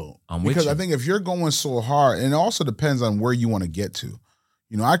real. Because I think if you're going so hard, and it also depends on where you want to get to.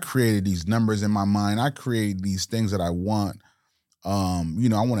 I created these numbers in my mind. I create these things that I want. I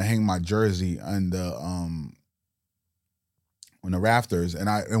want to hang my jersey on the rafters,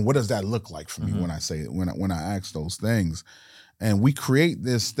 and what does that look like for me when I say it, when I ask those things, and we create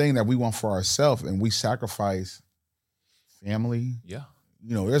this thing that we want for ourselves, and we sacrifice family. Yeah,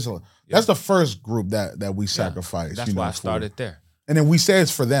 that's the first group that we sacrifice. That's why I started there, and then we say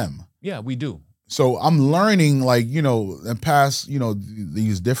it's for them. Yeah, we do. So I'm learning, like in past,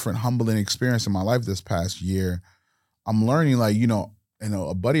 these different humbling experiences in my life this past year. I'm learning, like,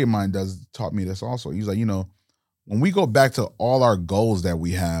 a buddy of mine taught me this also. He's like, when we go back to all our goals that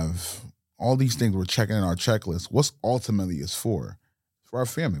we have, all these things we're checking in our checklist, what's ultimately is for our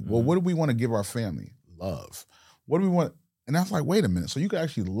family. Well, what do we want to give our family? Love. What do we want? And I was like, wait a minute. So you can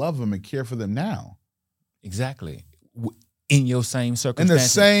actually love them and care for them now. Exactly. In your same circumstances. In the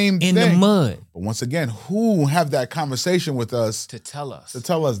same thing. In the mud. But once again, who have that conversation with us? To tell us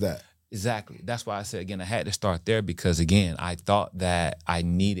that. Exactly. That's why I said, again, I had to start there, because, again, I thought that I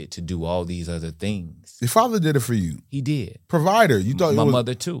needed to do all these other things. Your father did it for you. He did. Provider. You thought my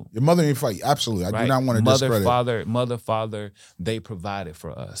mother too. Your mother and your father. Absolutely. I do not want to discredit. Mother, father, they provided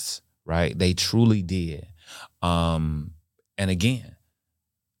for us, right? They truly did. And again,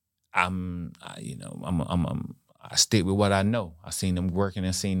 I stick with what I know. I seen them working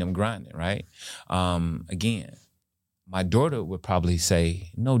and seen them grinding, right? Again, my daughter would probably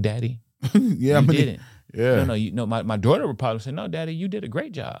say, "No, Daddy, you didn't." Yeah. No. My daughter would probably say, "No, Daddy, you did a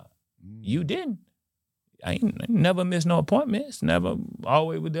great job. You didn't. I ain't never missed no appointments. Never,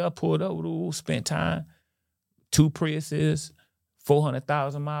 always with there, pulled up, spent time. 2 Priuses,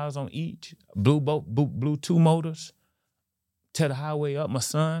 400,000 miles on each. Blue 2 motors. Tear the highway up. My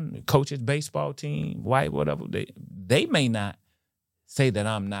son, coaches baseball team, white, whatever. They may not say that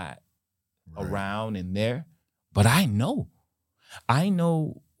I'm not around and there, but I know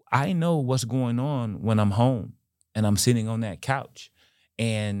what's going on when I'm home and I'm sitting on that couch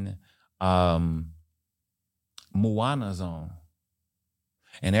and Moana's on.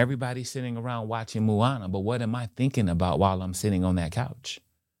 And everybody's sitting around watching Moana, but what am I thinking about while I'm sitting on that couch?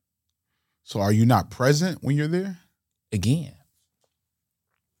 So are you not present when you're there? Again,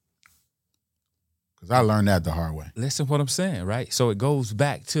 Because I learned that the hard way. Listen to what I'm saying, right? So it goes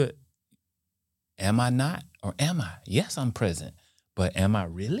back to, am I not or am I? Yes, I'm present. But am I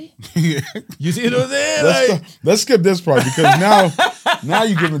really? You see what I'm saying? Let's skip this part because now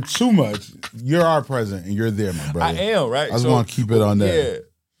you're giving too much. You are present and you're there, my brother. I am, right? I just want to keep it on that. Yeah.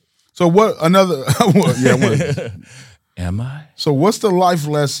 So what another Am I? So what's the life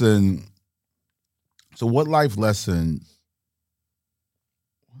lesson? So what life lesson?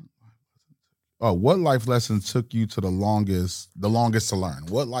 Oh, what life lesson took you to the longest to learn?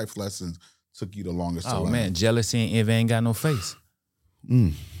 What life lessons took you the longest to learn? Oh man, jealousy and envy ain't got no face.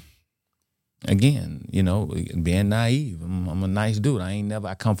 Mm. Again, being naive. I'm a nice dude.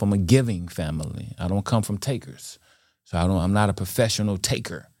 I come from a giving family. I don't come from takers. So I'm not a professional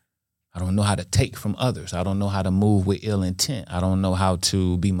taker. I don't know how to take from others. I don't know how to move with ill intent. I don't know how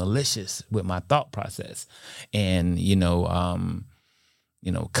to be malicious with my thought process. And,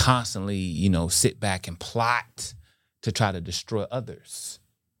 constantly, sit back and plot to try to destroy others.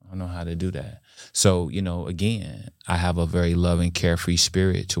 I don't know how to do that. So, again, I have a very loving, carefree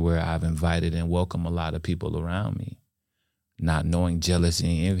spirit to where I've invited and welcomed a lot of people around me, not knowing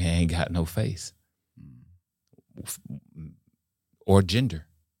jealousy and envy ain't got no face or gender.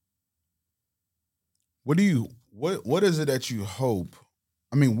 What is it that you hope?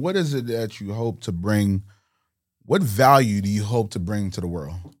 I mean, what is it that you hope to bring? What value do you hope to bring to the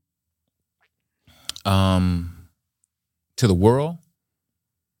world? To the world?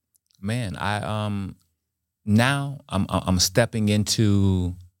 Man, I'm stepping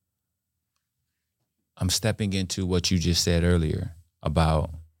into what you just said earlier about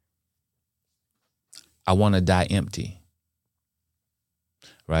I want to die empty.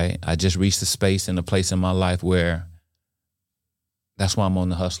 Right? I just reached a space and a place in my life where that's why I'm on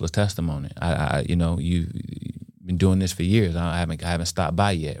the Hustler Testimony. You've been doing this for years. I haven't stopped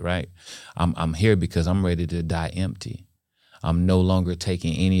by yet, right? I'm here because I'm ready to die empty. I'm no longer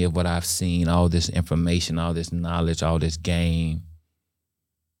taking any of what I've seen, all this information, all this knowledge, all this game.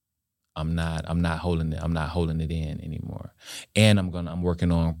 I'm not holding it in anymore. And I'm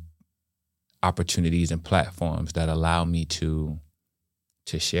working on opportunities and platforms that allow me to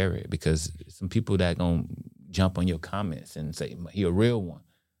share it, because some people that gonna jump on your comments and say he a real one,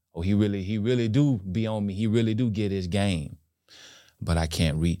 or he really do be on me, he really do get his game, but I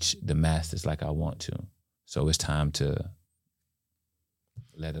can't reach the masses like I want to. So it's time to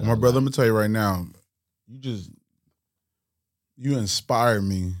let it. My brother, I'm gonna tell you right now, you inspire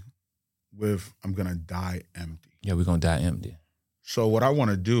me with I'm gonna die empty. Yeah, we're gonna die empty. So what I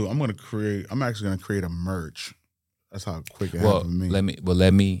want to do, I'm actually gonna create a merch. That's how quick it happened to me. Let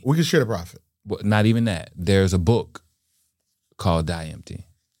me. We can share the profit. Well, not even that. There's a book called Die Empty.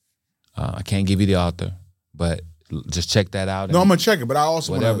 I can't give you the author, but just check that out. No, I'm gonna check it. But I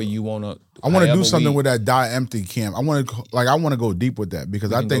also you wanna. I want to do something with that Die Empty camp. I want to go deep with that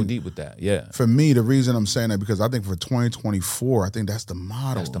because I think go deep with that. Yeah. For me, the reason I'm saying that because I think for 2024, I think that's the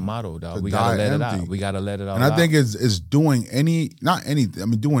motto. That's the motto, dog. We gotta let it out. We gotta let it all out. And I think it's doing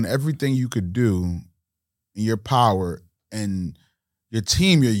doing everything you could do in your power and your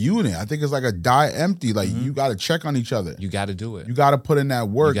team, your unit. I think it's like a die empty. Like you got to check on each other. You got to do it. You got to put in that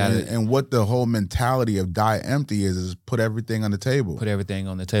work. And what the whole mentality of die empty is put everything on the table. Put everything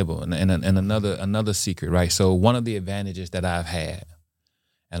on the table. And another secret, right? So one of the advantages that I've had,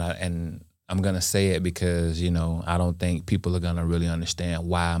 and I'm gonna say it because I don't think people are gonna really understand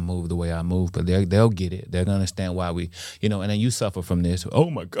why I move the way I move, but they'll get it. They're gonna understand why we, and then you suffer from this. Oh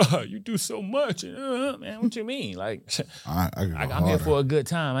my God, you do so much, man. What you mean? Like, I'm here for a good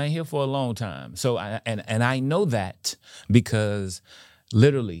time. I ain't here for a long time. So I know that because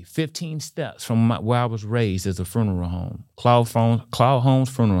literally 15 steps from where I was raised is a funeral home, Claude Holmes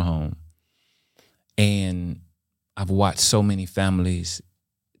Funeral Home, and I've watched so many families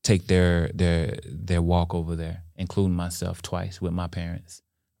take their walk over there, including myself twice with my parents,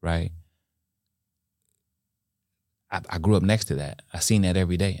 right? I grew up next to that. I seen that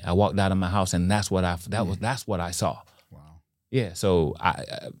every day. I walked out of my house and that's what I saw. Wow. Yeah, so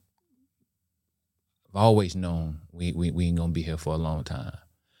I've always known we ain't gonna be here for a long time.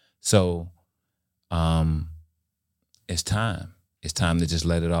 So it's time. It's time to just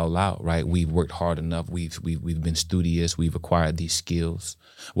let it all out, right? We've worked hard enough. We've been studious. We've acquired these skills.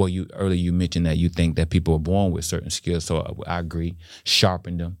 Well, earlier you mentioned that you think that people are born with certain skills, so I agree.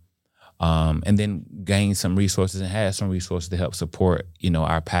 Sharpen them, and then gain some resources and have some resources to help support,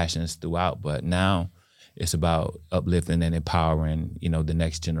 our passions throughout. But now it's about uplifting and empowering, the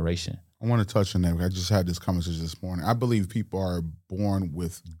next generation. I want to touch on that. I just had this conversation this morning. I believe people are born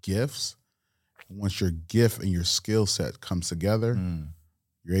with gifts. Once your gift and your skill set comes together,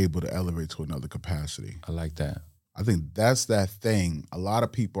 you're able to elevate to another capacity. I like that. I think that's that thing. A lot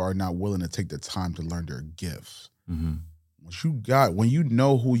of people are not willing to take the time to learn their gifts. Mm-hmm. When you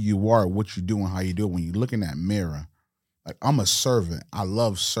know who you are, what you do, and how you do it, when you look in that mirror, like I'm a servant. I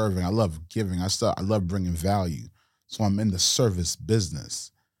love serving. I love giving. I love bringing value. So I'm in the service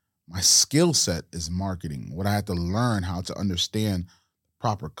business. My skill set is marketing. What I had to learn how to understand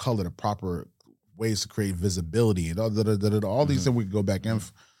proper color, the proper ways to create visibility, and all these things we could go back in.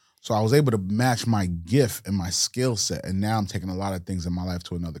 So I was able to match my gift and my skill set, and now I'm taking a lot of things in my life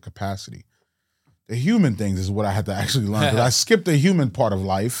to another capacity. The human things is what I had to actually learn, because I skipped the human part of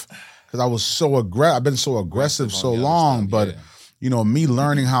life because I was so aggressive. I've been so aggressive so long, but me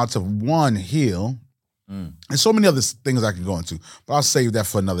learning how to heal, and so many other things I could go into. But I'll save that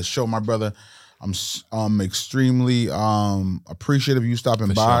for another show, my brother. I'm extremely appreciative of you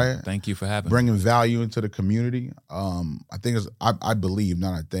stopping by. Sure. Thank you for having me. Bringing value into the community. I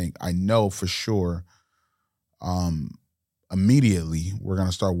know for sure. Immediately, we're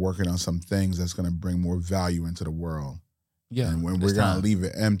gonna start working on some things that's gonna bring more value into the world. Yeah, and when we're gonna leave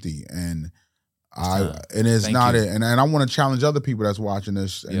it empty, and Thank you. And I want to challenge other people that's watching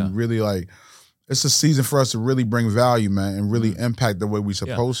this, and really it's a season for us to really bring value, man, and really impact the way we're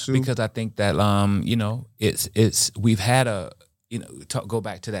supposed to. Because I think that we've had go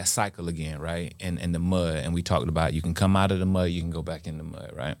back to that cycle again, right? And the mud, and we talked about you can come out of the mud, you can go back in the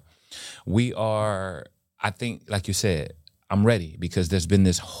mud, right? I think, like you said, I'm ready, because there's been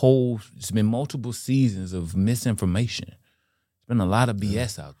multiple seasons of misinformation. There's been a lot of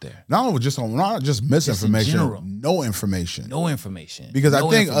BS out there. Not just misinformation, no information. Because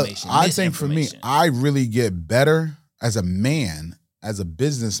I think for me, I really get better as a man, as a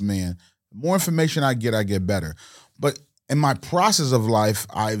businessman. The more information I get better. But in my process of life,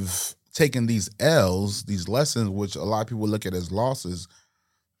 I've taken these L's, these lessons, which a lot of people look at as losses,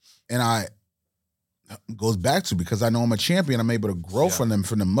 and goes back to, because I know I'm a champion, I'm able to grow from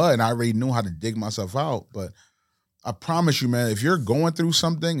the mud, and I already knew how to dig myself out. But I promise you, man, if you're going through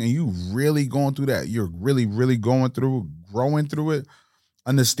something and you really going through that, you're really, really growing through it,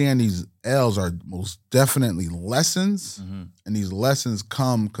 understand these L's are most definitely lessons, and these lessons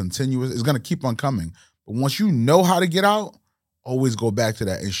come continuous. It's going to keep on coming. But once you know how to get out, always go back to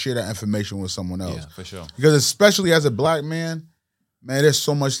that and share that information with someone else. Yeah, for sure. Because especially as a black man, there's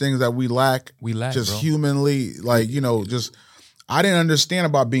so much things that we lack just bro. Humanly. I didn't understand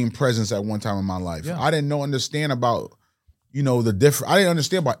about being present at one time in my life. Yeah. I didn't understand about, the different. I didn't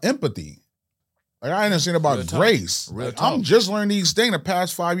understand about empathy. I didn't understand about grace. I'm just learning these things the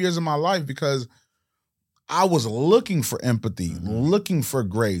past 5 years of my life, because I was looking for empathy, looking for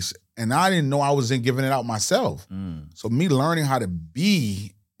grace, and I didn't know I wasn't giving it out myself. So me learning how to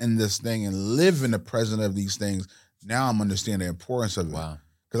be in this thing and live in the present of these things, now I'm understanding the importance of it. Wow.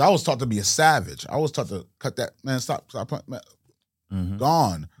 Because I was taught to be a savage. I was taught to cut that, man, stop, man.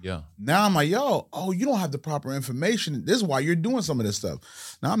 Gone. Yeah. Now I'm like, you don't have the proper information. This is why you're doing some of this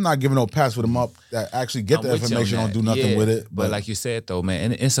stuff. Now I'm not giving no pass for them up that actually get the information, don't do nothing with it. But like you said though,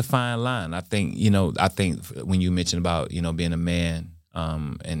 man, and it's a fine line. I think when you mentioned about, being a man,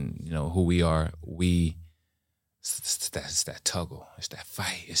 and who we are, it's that tuggle, it's that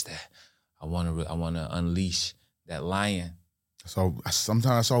fight, it's that I wanna unleash that lion. So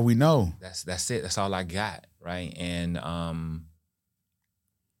sometimes that's all we know. That's it. That's all I got, right? And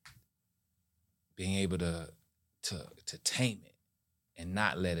being able to tame it and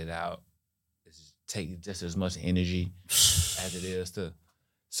not let it out take just as much energy as it is to.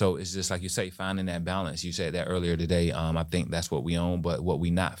 So it's just like you say, finding that balance. You said that earlier today. I think that's what we own, but what we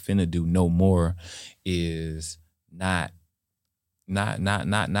not finna do no more is not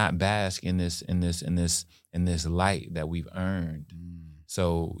bask in this light that we've earned.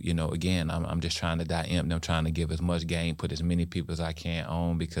 So, again, I'm just trying to I'm trying to give as much game, put as many people as I can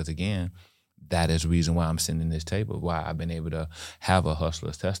on, because again, that is the reason why I'm sitting in this table, why I've been able to have a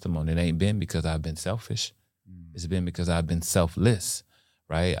hustler's testimony. It ain't been because I've been selfish. It's been because I've been selfless,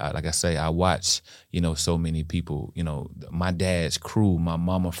 right? Like I say, I watch, so many people, my dad's crew, my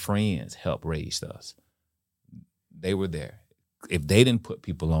mama friends helped raise us. They were there. If they didn't put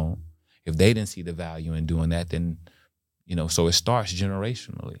people on, if they didn't see the value in doing that, then, so it starts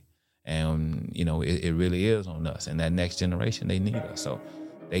generationally. And, it really is on us. And that next generation, they need us. So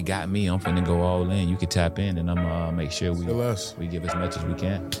they got me. I'm finna go all in. You can tap in, and I'm gonna make sure we give as much as we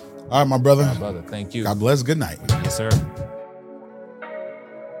can. All right, my brother. Thank you. God bless. Good night. Yes, sir.